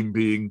your team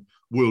being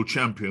world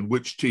champion,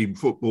 which team,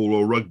 football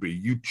or rugby,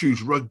 you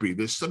choose rugby.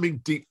 There's something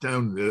deep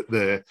down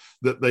there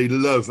that they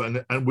love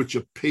and which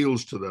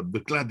appeals to them.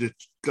 The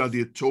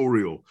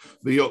gladiatorial,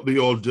 the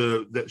odd,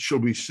 that shall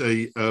we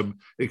say,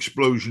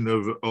 explosion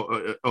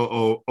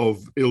of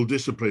ill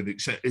discipline,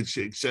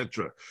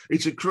 etc.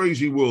 It's a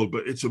crazy world,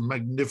 but it's a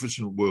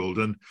magnificent world.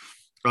 And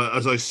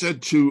as I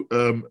said to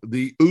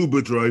the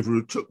Uber driver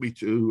who took me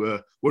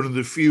to one of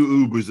the few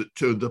Ubers that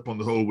turned up on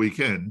the whole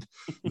weekend,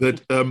 that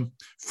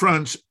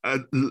France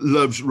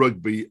loves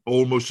rugby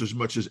almost as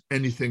much as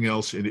anything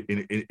else in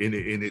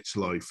its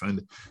life. And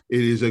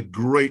it is a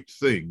great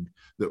thing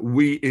that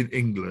we in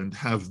England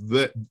have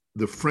the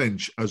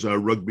French as our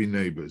rugby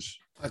neighbours.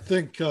 I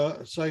think,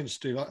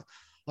 Steve,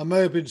 I may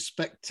have been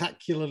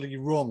spectacularly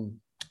wrong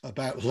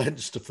about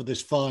Leinster for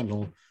this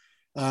final.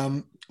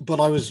 But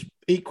I was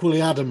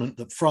equally adamant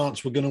that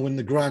France were going to win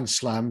the Grand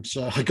Slam.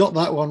 So I got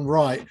that one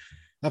right.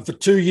 And for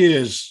 2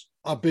 years,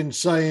 I've been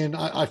saying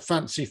I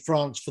fancy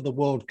France for the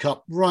World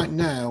Cup. Right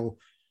now,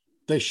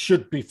 they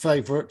should be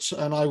favourites,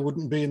 and I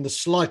wouldn't be in the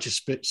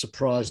slightest bit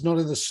surprised, not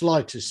in the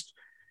slightest,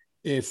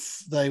 if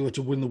they were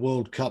to win the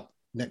World Cup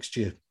next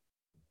year.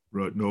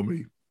 Right, no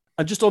me.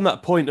 And just on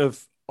that point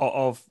of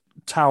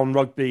town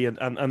rugby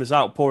and this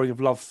outpouring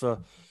of love for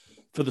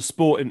the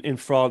sport in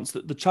France,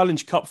 that the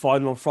Challenge Cup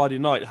final on Friday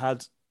night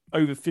had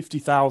over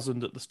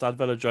 50,000 at the Stade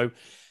Velodrome,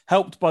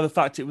 helped by the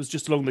fact it was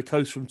just along the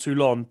coast from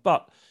Toulon.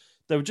 But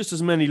there were just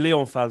as many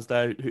Lyon fans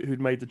there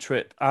who'd made the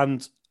trip.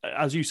 And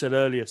as you said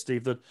earlier,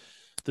 Steve, the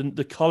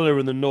the colour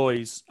and the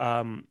noise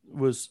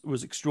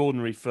was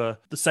extraordinary for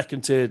the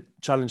second tier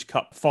Challenge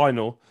Cup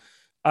final,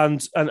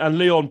 and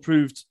Lyon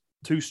proved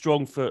too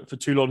strong for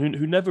Toulon,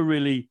 who never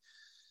really,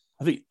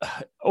 I think,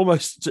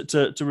 almost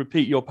to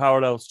repeat your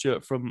parallel,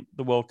 Stuart, from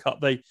the World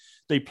Cup,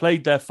 they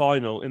played their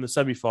final in the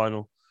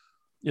semi-final.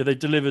 They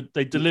delivered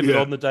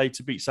on the day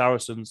to beat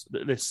Saracens.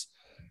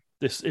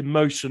 This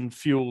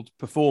emotion-fueled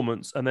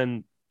performance, and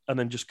then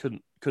just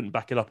couldn't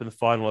back it up in the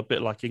final, a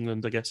bit like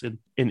England, I guess, in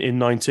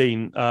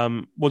 19.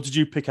 What did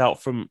you pick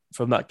out from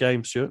that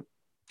game, Stuart?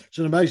 It's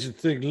an amazing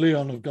thing.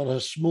 Lyon have got a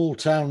small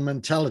town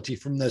mentality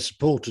from their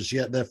supporters,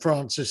 yet they're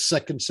France's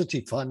second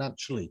city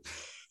financially.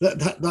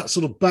 That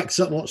sort of backs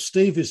up what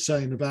Steve is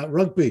saying about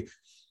rugby.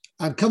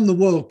 And come the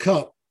World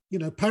Cup,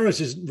 Paris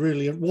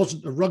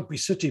wasn't a rugby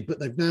city, but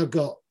they've now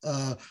got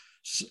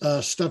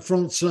Stade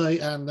Francais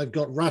and they've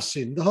got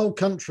Racing. The whole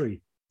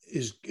country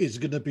is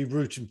going to be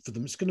rooting for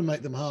them. It's going to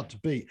make them hard to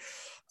beat.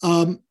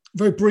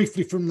 Very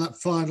briefly from that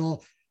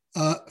final,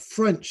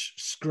 French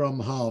scrum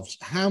halves.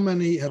 How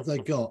many have they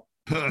got?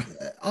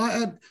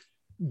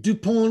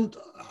 Dupont,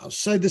 I'll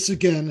say this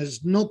again,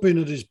 has not been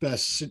at his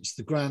best since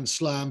the Grand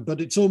Slam,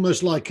 but it's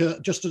almost like an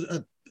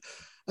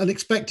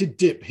expected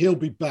dip. He'll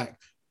be back.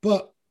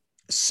 But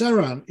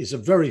Serran is a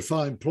very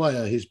fine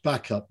player, his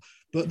backup.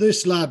 But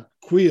this lad,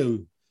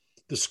 Quiou,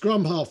 the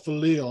scrum half for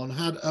Lyon,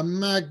 had a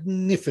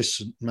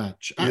magnificent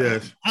match.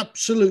 Yes.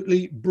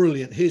 Absolutely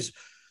brilliant.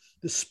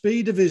 The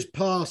speed of his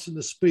pass and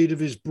the speed of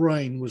his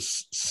brain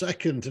was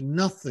second to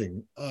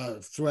nothing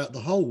throughout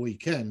the whole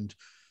weekend.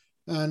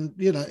 And,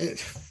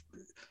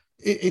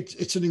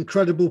 it's an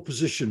incredible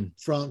position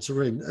France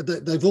are in.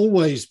 They've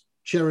always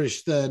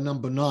cherished their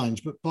number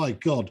 9s, but by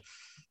God,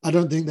 I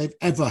don't think they've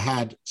ever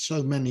had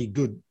so many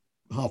good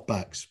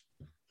halfbacks.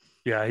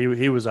 Yeah,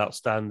 he was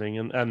outstanding,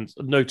 and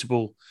a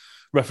notable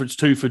reference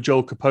too for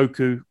Joel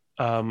Kapoku,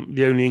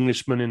 the only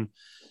Englishman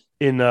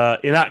in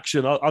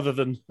action other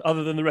than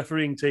the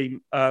refereeing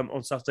team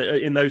on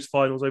Saturday in those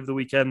finals over the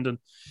weekend,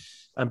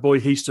 and boy,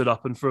 he stood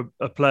up. And for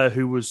a player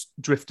who was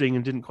drifting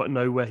and didn't quite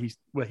know where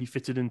he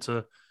fitted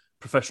into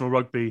professional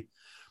rugby,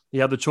 he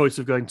had the choice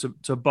of going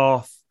to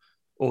Bath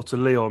or to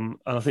Lyon,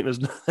 and I think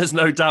there's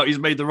no doubt he's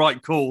made the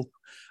right call.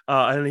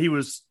 And he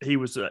was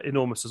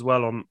enormous as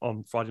well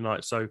on Friday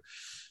night. So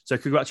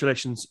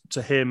congratulations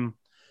to him,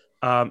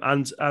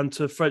 and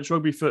to French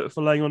rugby for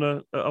laying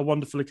on a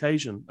wonderful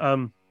occasion.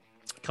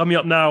 Coming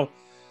up now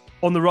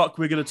on the Ruck,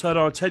 we're going to turn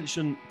our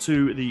attention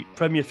to the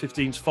Premier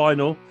 15's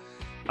final,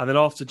 and then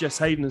after Jess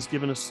Hayden has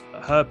given us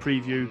her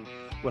preview,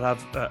 we'll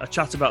have a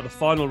chat about the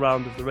final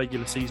round of the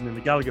regular season in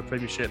the Gallagher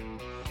Premiership,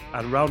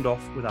 and round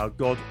off with our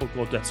God or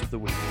Goddess of the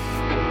Week.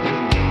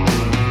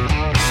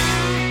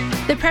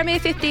 The Premier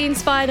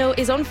 15's final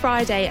is on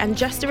Friday, and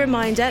just a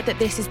reminder that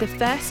this is the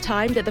first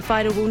time that the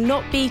final will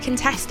not be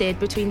contested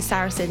between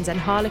Saracens and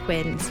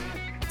Harlequins.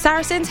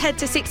 Saracens head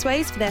to Six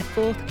Ways for their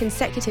 4th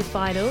consecutive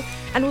final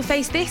and will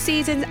face this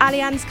season's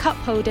Allianz Cup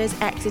holders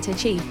Exeter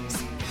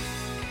Chiefs.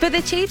 For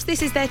the Chiefs,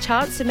 this is their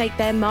chance to make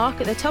their mark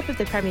at the top of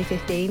the Premier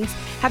 15s,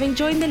 having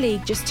joined the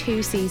league just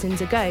 2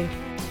 seasons ago.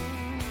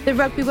 The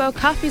Rugby World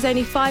Cup is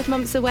only 5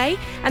 months away,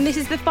 and this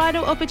is the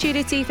final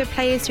opportunity for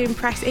players to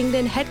impress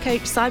England head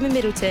coach Simon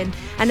Middleton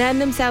and earn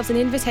themselves an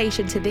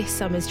invitation to this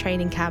summer's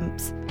training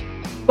camps.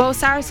 While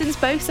Saracens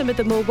boast some of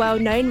the more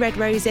well-known Red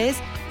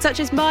Roses, such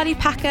as Marnie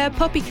Packer,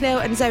 Poppy Clill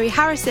and Zoe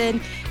Harrison,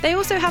 they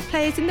also have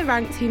players in the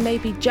ranks who may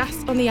be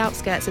just on the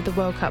outskirts of the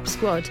World Cup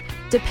squad,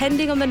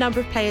 depending on the number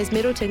of players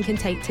Middleton can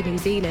take to New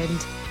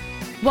Zealand.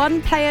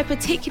 One player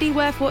particularly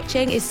worth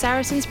watching is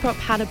Saracens prop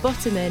Hannah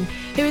Bottoman,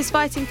 who is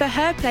fighting for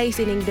her place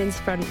in England's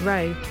front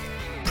row.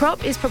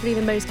 Prop is probably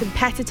the most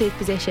competitive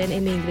position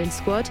in the England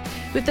squad,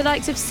 with the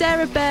likes of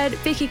Sarah Bird,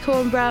 Vicky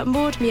Cornborough,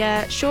 Maud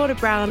Muir, Shauna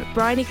Brown,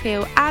 Bryony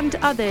Cleo and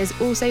others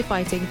also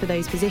fighting for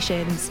those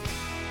positions.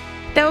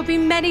 There will be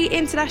many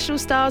international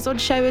stars on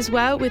show as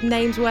well, with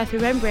names worth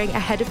remembering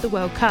ahead of the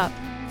World Cup.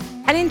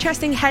 An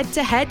interesting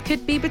head-to-head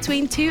could be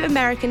between 2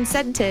 American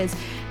centres,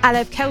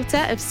 Alev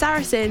Kelter of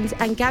Saracens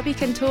and Gabby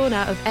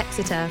Cantona of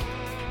Exeter.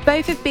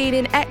 Both have been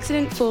in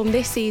excellent form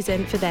this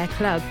season for their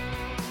club.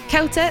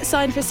 Kelter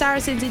signed for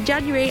Saracens in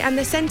January, and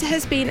the centre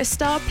has been a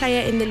star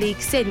player in the league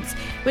since,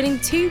 winning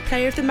 2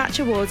 Player of the Match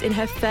awards in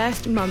her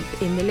first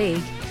month in the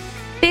league.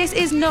 This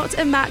is not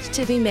a match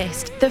to be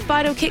missed. The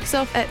final kicks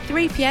off at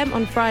 3 p.m.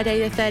 on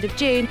Friday the 3rd of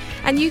June,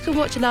 and you can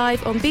watch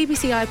live on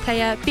BBC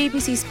iPlayer,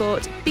 BBC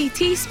Sport,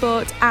 BT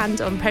Sport and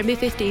on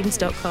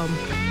Premier15s.com.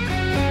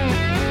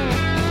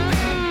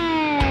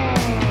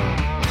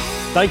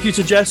 Thank you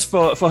to Jess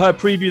for her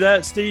preview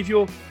there. Steve,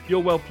 you're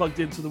well plugged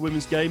into the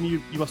women's game.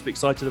 You must be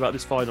excited about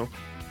this final.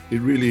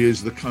 It really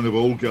is the kind of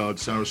old guard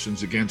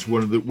Saracens against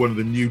one of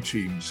the new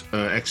teams,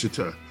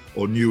 Exeter,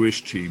 or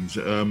newish teams.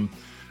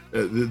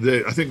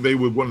 I think they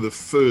were one of the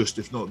first,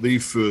 if not the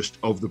first,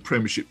 of the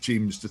Premiership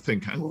teams to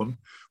think, hang on,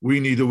 we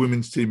need a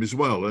women's team as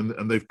well.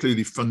 And they've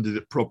clearly funded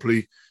it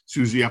properly.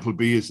 Susie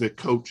Appleby, as their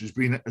coach, has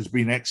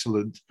been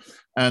excellent.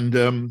 And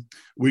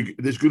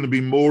there's going to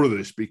be more of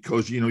this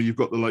because, you've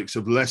got the likes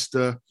of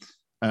Leicester,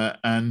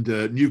 and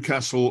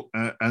Newcastle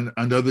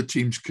and other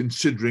teams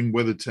considering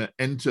whether to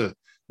enter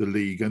the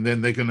league. And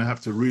then they're going to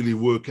have to really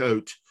work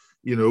out,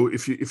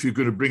 if you're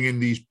going to bring in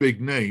these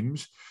big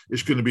names,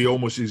 it's going to be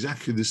almost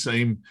exactly the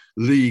same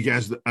league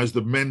as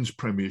the men's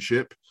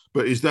Premiership.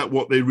 But is that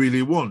what they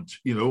really want?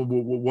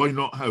 Why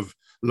not have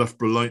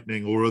Loughborough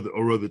Lightning or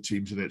other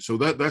teams in it? So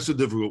that's a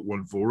difficult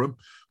one for them,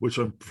 which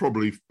I'm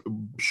probably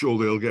sure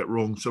they'll get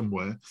wrong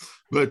somewhere.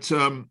 But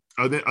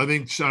I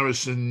think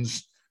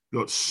Saracens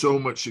got so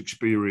much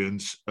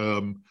experience.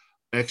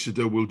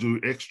 Exeter will do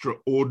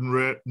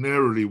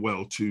extraordinarily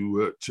well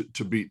to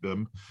beat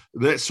them.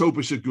 Let's hope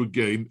it's a good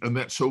game, and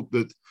let's hope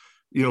that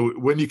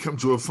when you come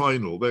to a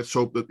final, let's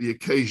hope that the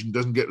occasion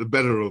doesn't get the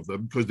better of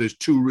them, because there's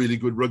two really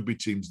good rugby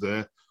teams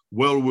there.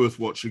 Well worth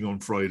watching on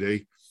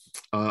Friday.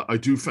 I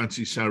do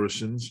fancy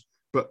Saracens,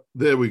 but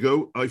there we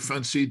go. I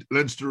fancied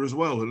Leinster as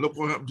well, and look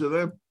what happened to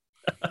them.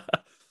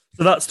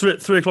 So that's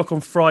 3 o'clock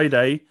on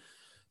Friday.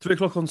 3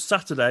 o'clock on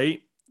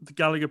Saturday, the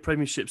Gallagher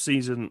Premiership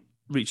season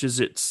reaches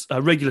its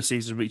regular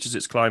season reaches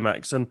its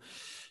climax. And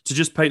to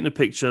just paint the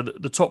picture,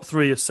 the top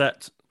three are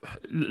set.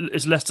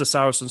 It's Leicester,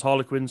 Saracens,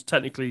 Harlequins.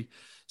 Technically,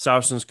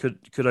 Saracens could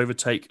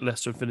overtake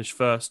Leicester and finish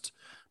first,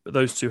 but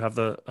those two have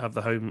the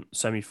home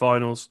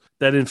semi-finals.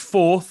 Then in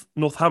fourth,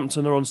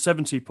 Northampton are on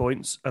 70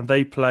 points and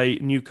they play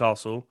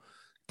Newcastle.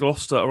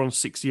 Gloucester are on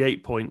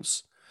 68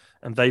 points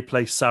and they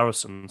play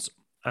Saracens.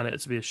 And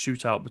it's to be a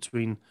shootout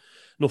between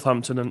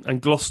Northampton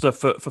and Gloucester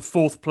for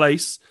fourth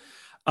place.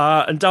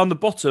 And down the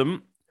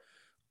bottom,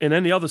 in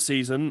any other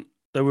season,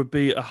 there would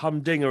be a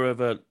humdinger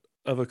of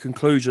a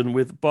conclusion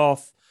with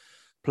Bath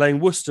playing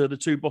Worcester, the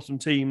two bottom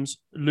teams.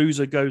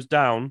 Loser goes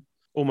down,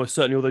 almost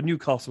certainly, although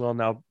Newcastle are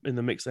now in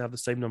the mix. They have the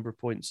same number of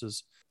points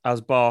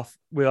as Bath.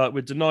 We're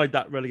denied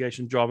that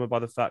relegation drama by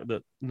the fact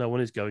that no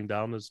one is going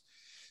down, as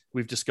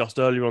we've discussed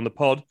earlier on the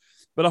pod.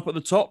 But up at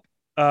the top,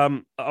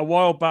 a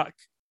while back,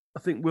 I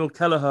think Will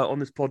Kelleher on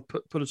this pod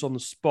put us on the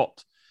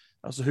spot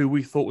as to who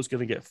we thought was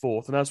going to get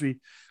fourth. And as we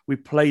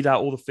played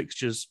out all the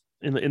fixtures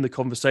in the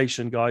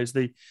conversation, guys,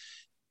 the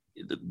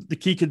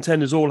key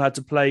contenders all had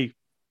to play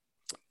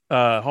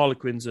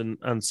Harlequins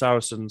and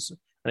Saracens,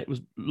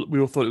 and we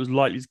all thought it was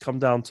likely to come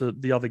down to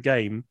the other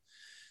game.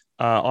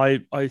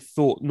 I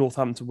thought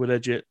Northampton would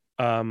edge it,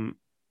 and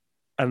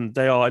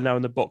they are now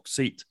in the box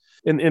seat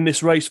in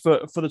this race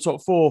for the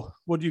top four.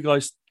 What do you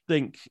guys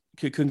think?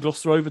 Can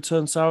Gloucester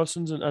overturn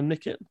Saracens and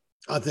nick it?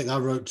 I think I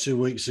wrote 2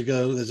 weeks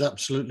ago, there's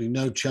absolutely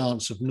no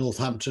chance of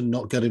Northampton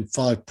not getting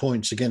 5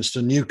 points against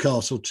a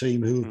Newcastle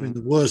team who have been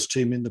the worst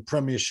team in the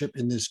Premiership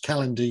in this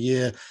calendar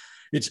year.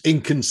 It's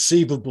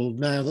inconceivable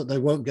now that they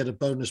won't get a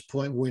bonus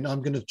point win.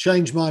 I'm going to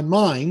change my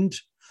mind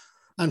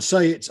and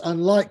say it's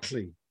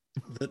unlikely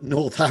that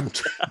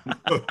Northampton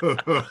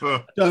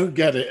don't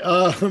get it.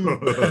 I've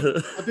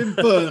been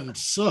burned,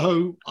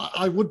 so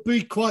I would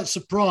be quite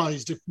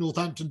surprised if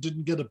Northampton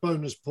didn't get a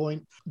bonus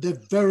point. They're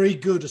very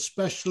good,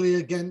 especially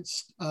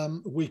against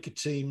weaker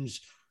teams.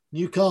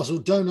 Newcastle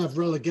don't have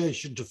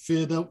relegation to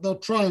fear. They'll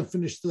try and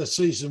finish their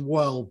season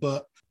well,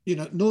 but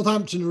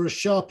Northampton are a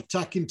sharp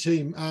attacking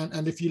team,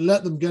 and if you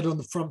let them get on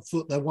the front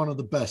foot, they're one of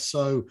the best.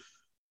 So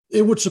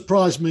it would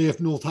surprise me if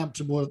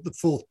Northampton were the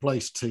fourth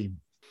place team.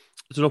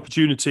 It's an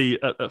opportunity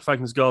at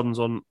Falcons Gardens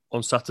on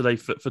Saturday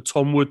for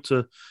Tom Wood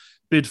to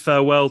bid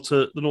farewell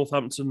to the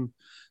Northampton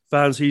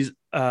fans. He's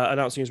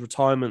announcing his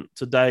retirement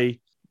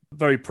today.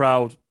 Very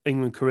proud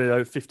England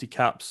career, 50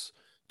 caps,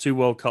 2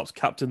 World Cups,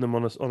 captained them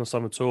on a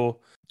summer tour.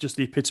 Just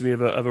the epitome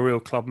of a real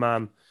club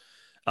man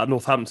at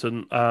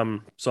Northampton.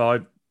 So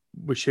I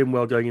wish him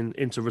well going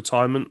into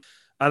retirement.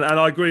 And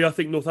I agree. I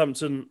think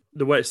Northampton,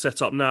 the way it's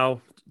set up now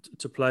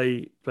to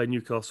play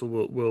Newcastle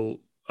will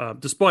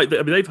despite that,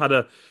 I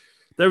mean,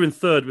 they're in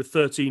third with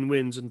 13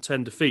 wins and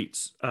 10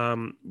 defeats,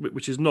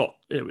 which is not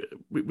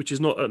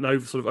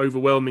an sort of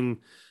overwhelmingly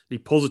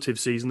positive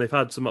season. They've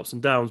had some ups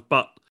and downs,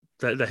 but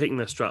they're hitting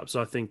their straps.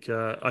 I think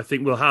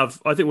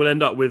we'll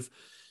end up with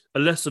a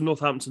Leicester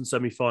Northampton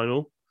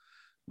semi-final,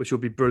 which will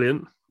be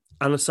brilliant,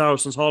 and a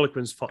Saracens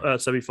Harlequins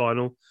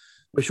semi-final,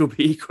 which will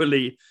be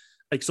equally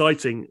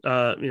exciting.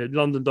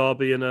 London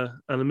derby and a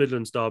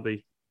Midlands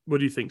derby. What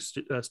do you think,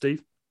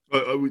 Steve?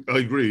 I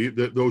agree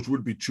that those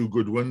would be 2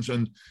 good ones,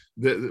 and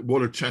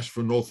what a test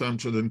for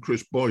Northampton and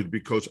Chris Boyd,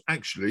 because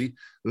actually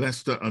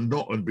Leicester are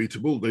not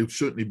unbeatable. They would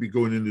certainly be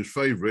going in as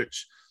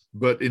favourites,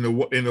 but in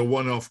a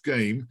one-off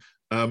game,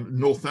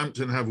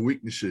 Northampton have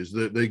weaknesses.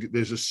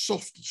 There's a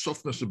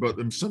softness about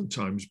them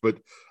sometimes, but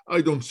I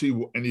don't see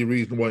any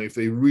reason why, if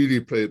they really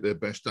play at their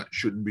best, that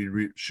shouldn't be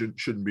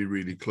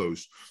really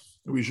close.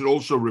 We should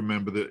also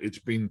remember that it's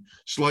been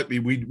slightly,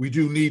 we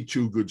do need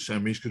 2 good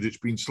semis because it's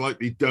been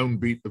slightly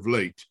downbeat of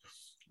late,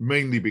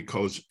 mainly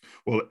because,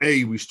 well,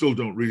 A, we still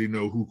don't really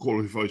know who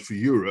qualifies for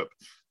Europe,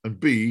 and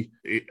B,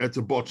 at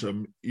the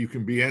bottom, you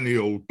can be any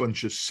old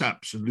bunch of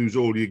saps and lose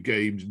all your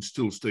games and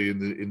still stay in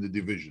the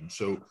division.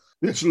 So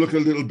let's look a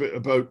little bit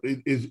about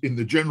in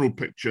the general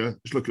picture.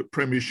 Let's look at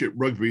Premiership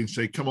rugby and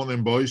say, come on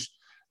then, boys.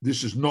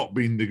 This has not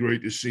been the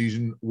greatest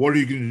season. What are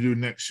you going to do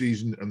next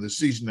season and the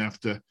season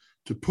after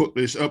to put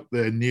this up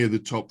there near the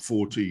top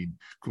 14,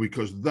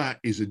 because that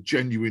is a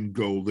genuine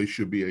goal they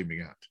should be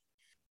aiming at.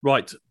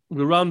 Right.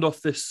 We'll round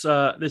off this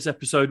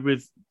episode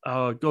with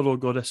our God or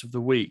Goddess of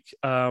the Week.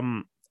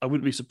 I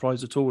wouldn't be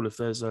surprised at all if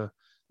there's a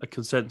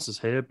consensus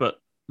here, but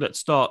let's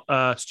start.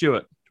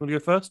 Stuart, do you want to go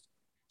first?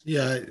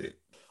 Yeah,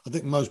 I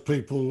think most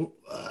people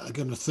are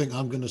going to think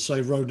I'm going to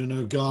say Ronan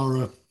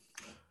O'Gara,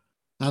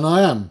 and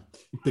I am,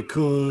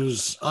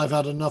 because I've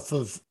had enough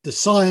of the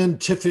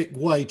scientific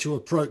way to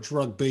approach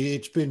rugby.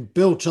 It's been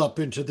built up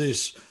into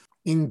this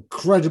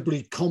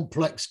incredibly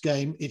complex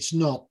game. It's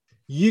not.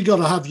 You got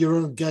to have your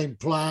own game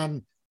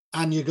plan,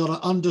 and you got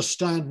to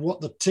understand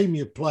what the team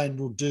you're playing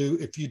will do.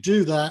 If you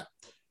do that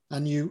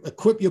and you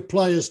equip your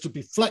players to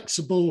be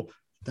flexible,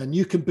 then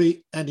you can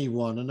beat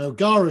anyone. And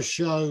O'Gara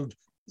showed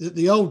that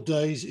the old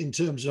days, in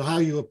terms of how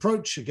you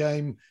approach a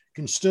game,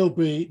 can still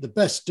be the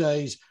best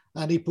days.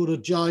 And he put a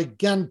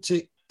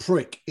gigantic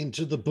prick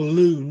into the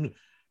balloon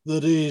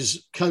that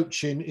is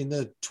coaching in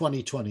the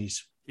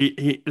 2020s.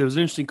 There was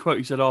an interesting quote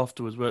he said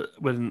afterwards,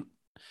 when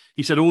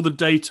he said all the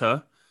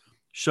data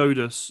showed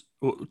us,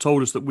 or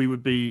told us, that we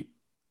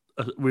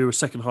were a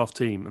second half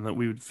team and that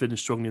we would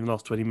finish strongly in the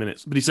last 20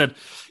 minutes. But he said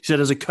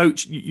as a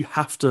coach, you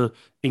have to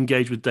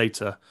engage with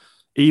data,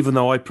 even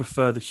though I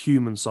prefer the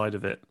human side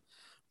of it.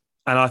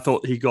 And I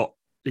thought he got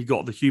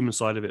the human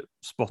side of it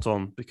spot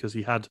on, because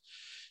he had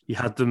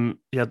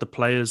the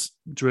players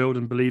drilled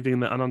and believing in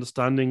that and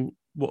understanding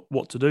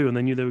what to do, and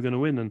they knew they were going to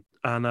win.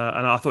 And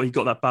I thought he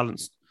got that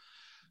balance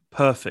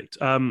perfect.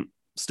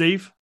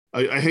 Steve?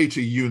 I hate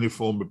a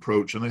uniform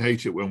approach, and I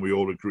hate it when we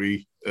all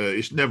agree.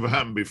 It's never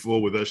happened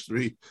before with us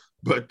three,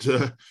 but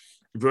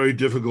very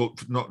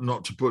difficult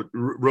not to put.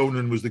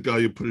 Ronan was the guy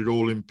who put it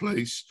all in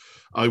place.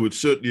 I would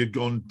certainly have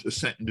gone a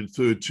second and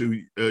third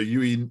to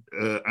Ewan,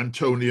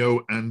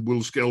 Antonio and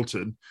Will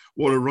Skelton.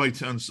 What a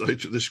right-hand side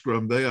to the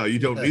scrum they are. You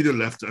don't need a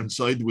left-hand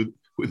side with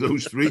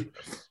those three.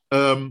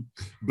 Ronan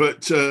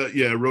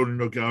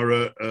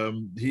O'Gara,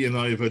 he and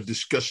I have had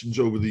discussions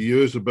over the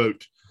years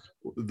about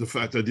the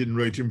fact I didn't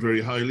rate him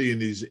very highly in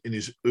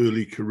his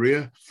early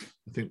career.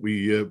 I think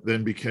we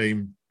then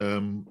became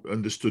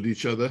understood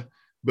each other.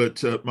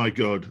 But my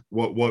God,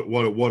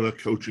 what a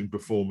coaching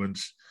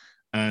performance!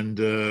 And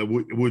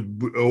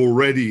would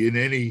already in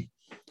any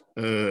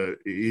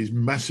is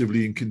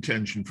massively in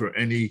contention for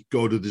any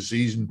God of the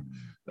Season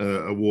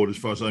award, as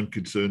far as I'm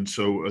concerned.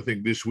 So I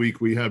think this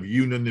week we have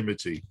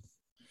unanimity.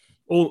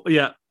 Oh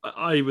yeah,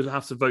 I would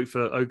have to vote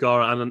for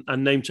O'Gara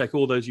and name check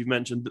all those you've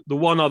mentioned. The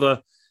one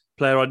other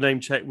player I'd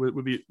name check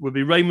would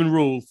be Raymond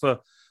Rule for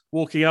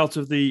walking out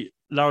of the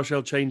La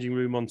Rochelle changing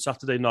room on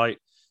Saturday night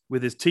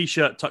with his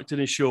T-shirt tucked in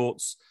his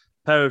shorts,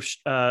 pair of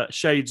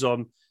shades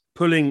on,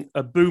 pulling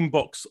a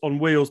boombox on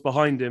wheels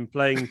behind him,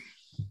 playing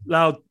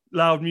loud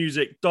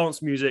music,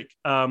 dance music.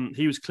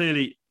 He was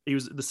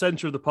at the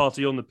centre of the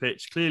party on the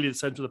pitch, clearly the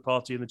centre of the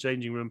party in the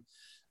changing room,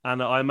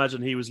 and I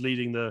imagine he was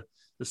leading the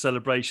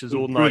celebrations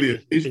all night.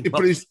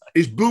 But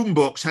his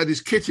boombox had his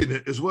kit in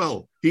it as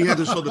well. He had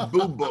a sort of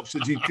boombox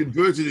that he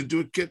converted into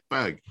a kit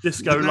bag.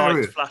 Disco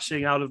lights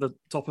flashing out of the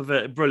top of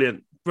it.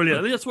 Brilliant. I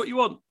think that's what you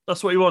want.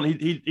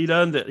 He'd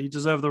earned it. He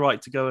deserved the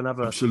right to go and have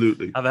a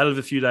hell of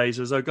a few days.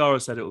 As O'Gara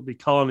said, it would be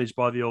carnage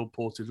by the old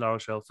port in La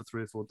Rochelle for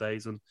 3 or 4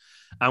 days,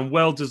 and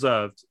well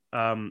deserved.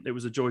 It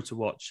was a joy to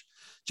watch.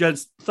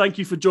 Gents, thank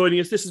you for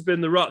joining us. This has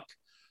been The Ruck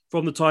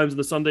from The Times and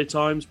The Sunday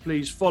Times.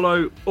 Please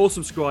follow or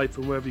subscribe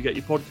from wherever you get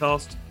your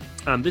podcast.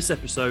 And this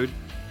episode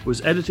was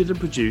edited and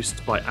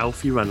produced by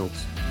Alfie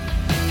Reynolds.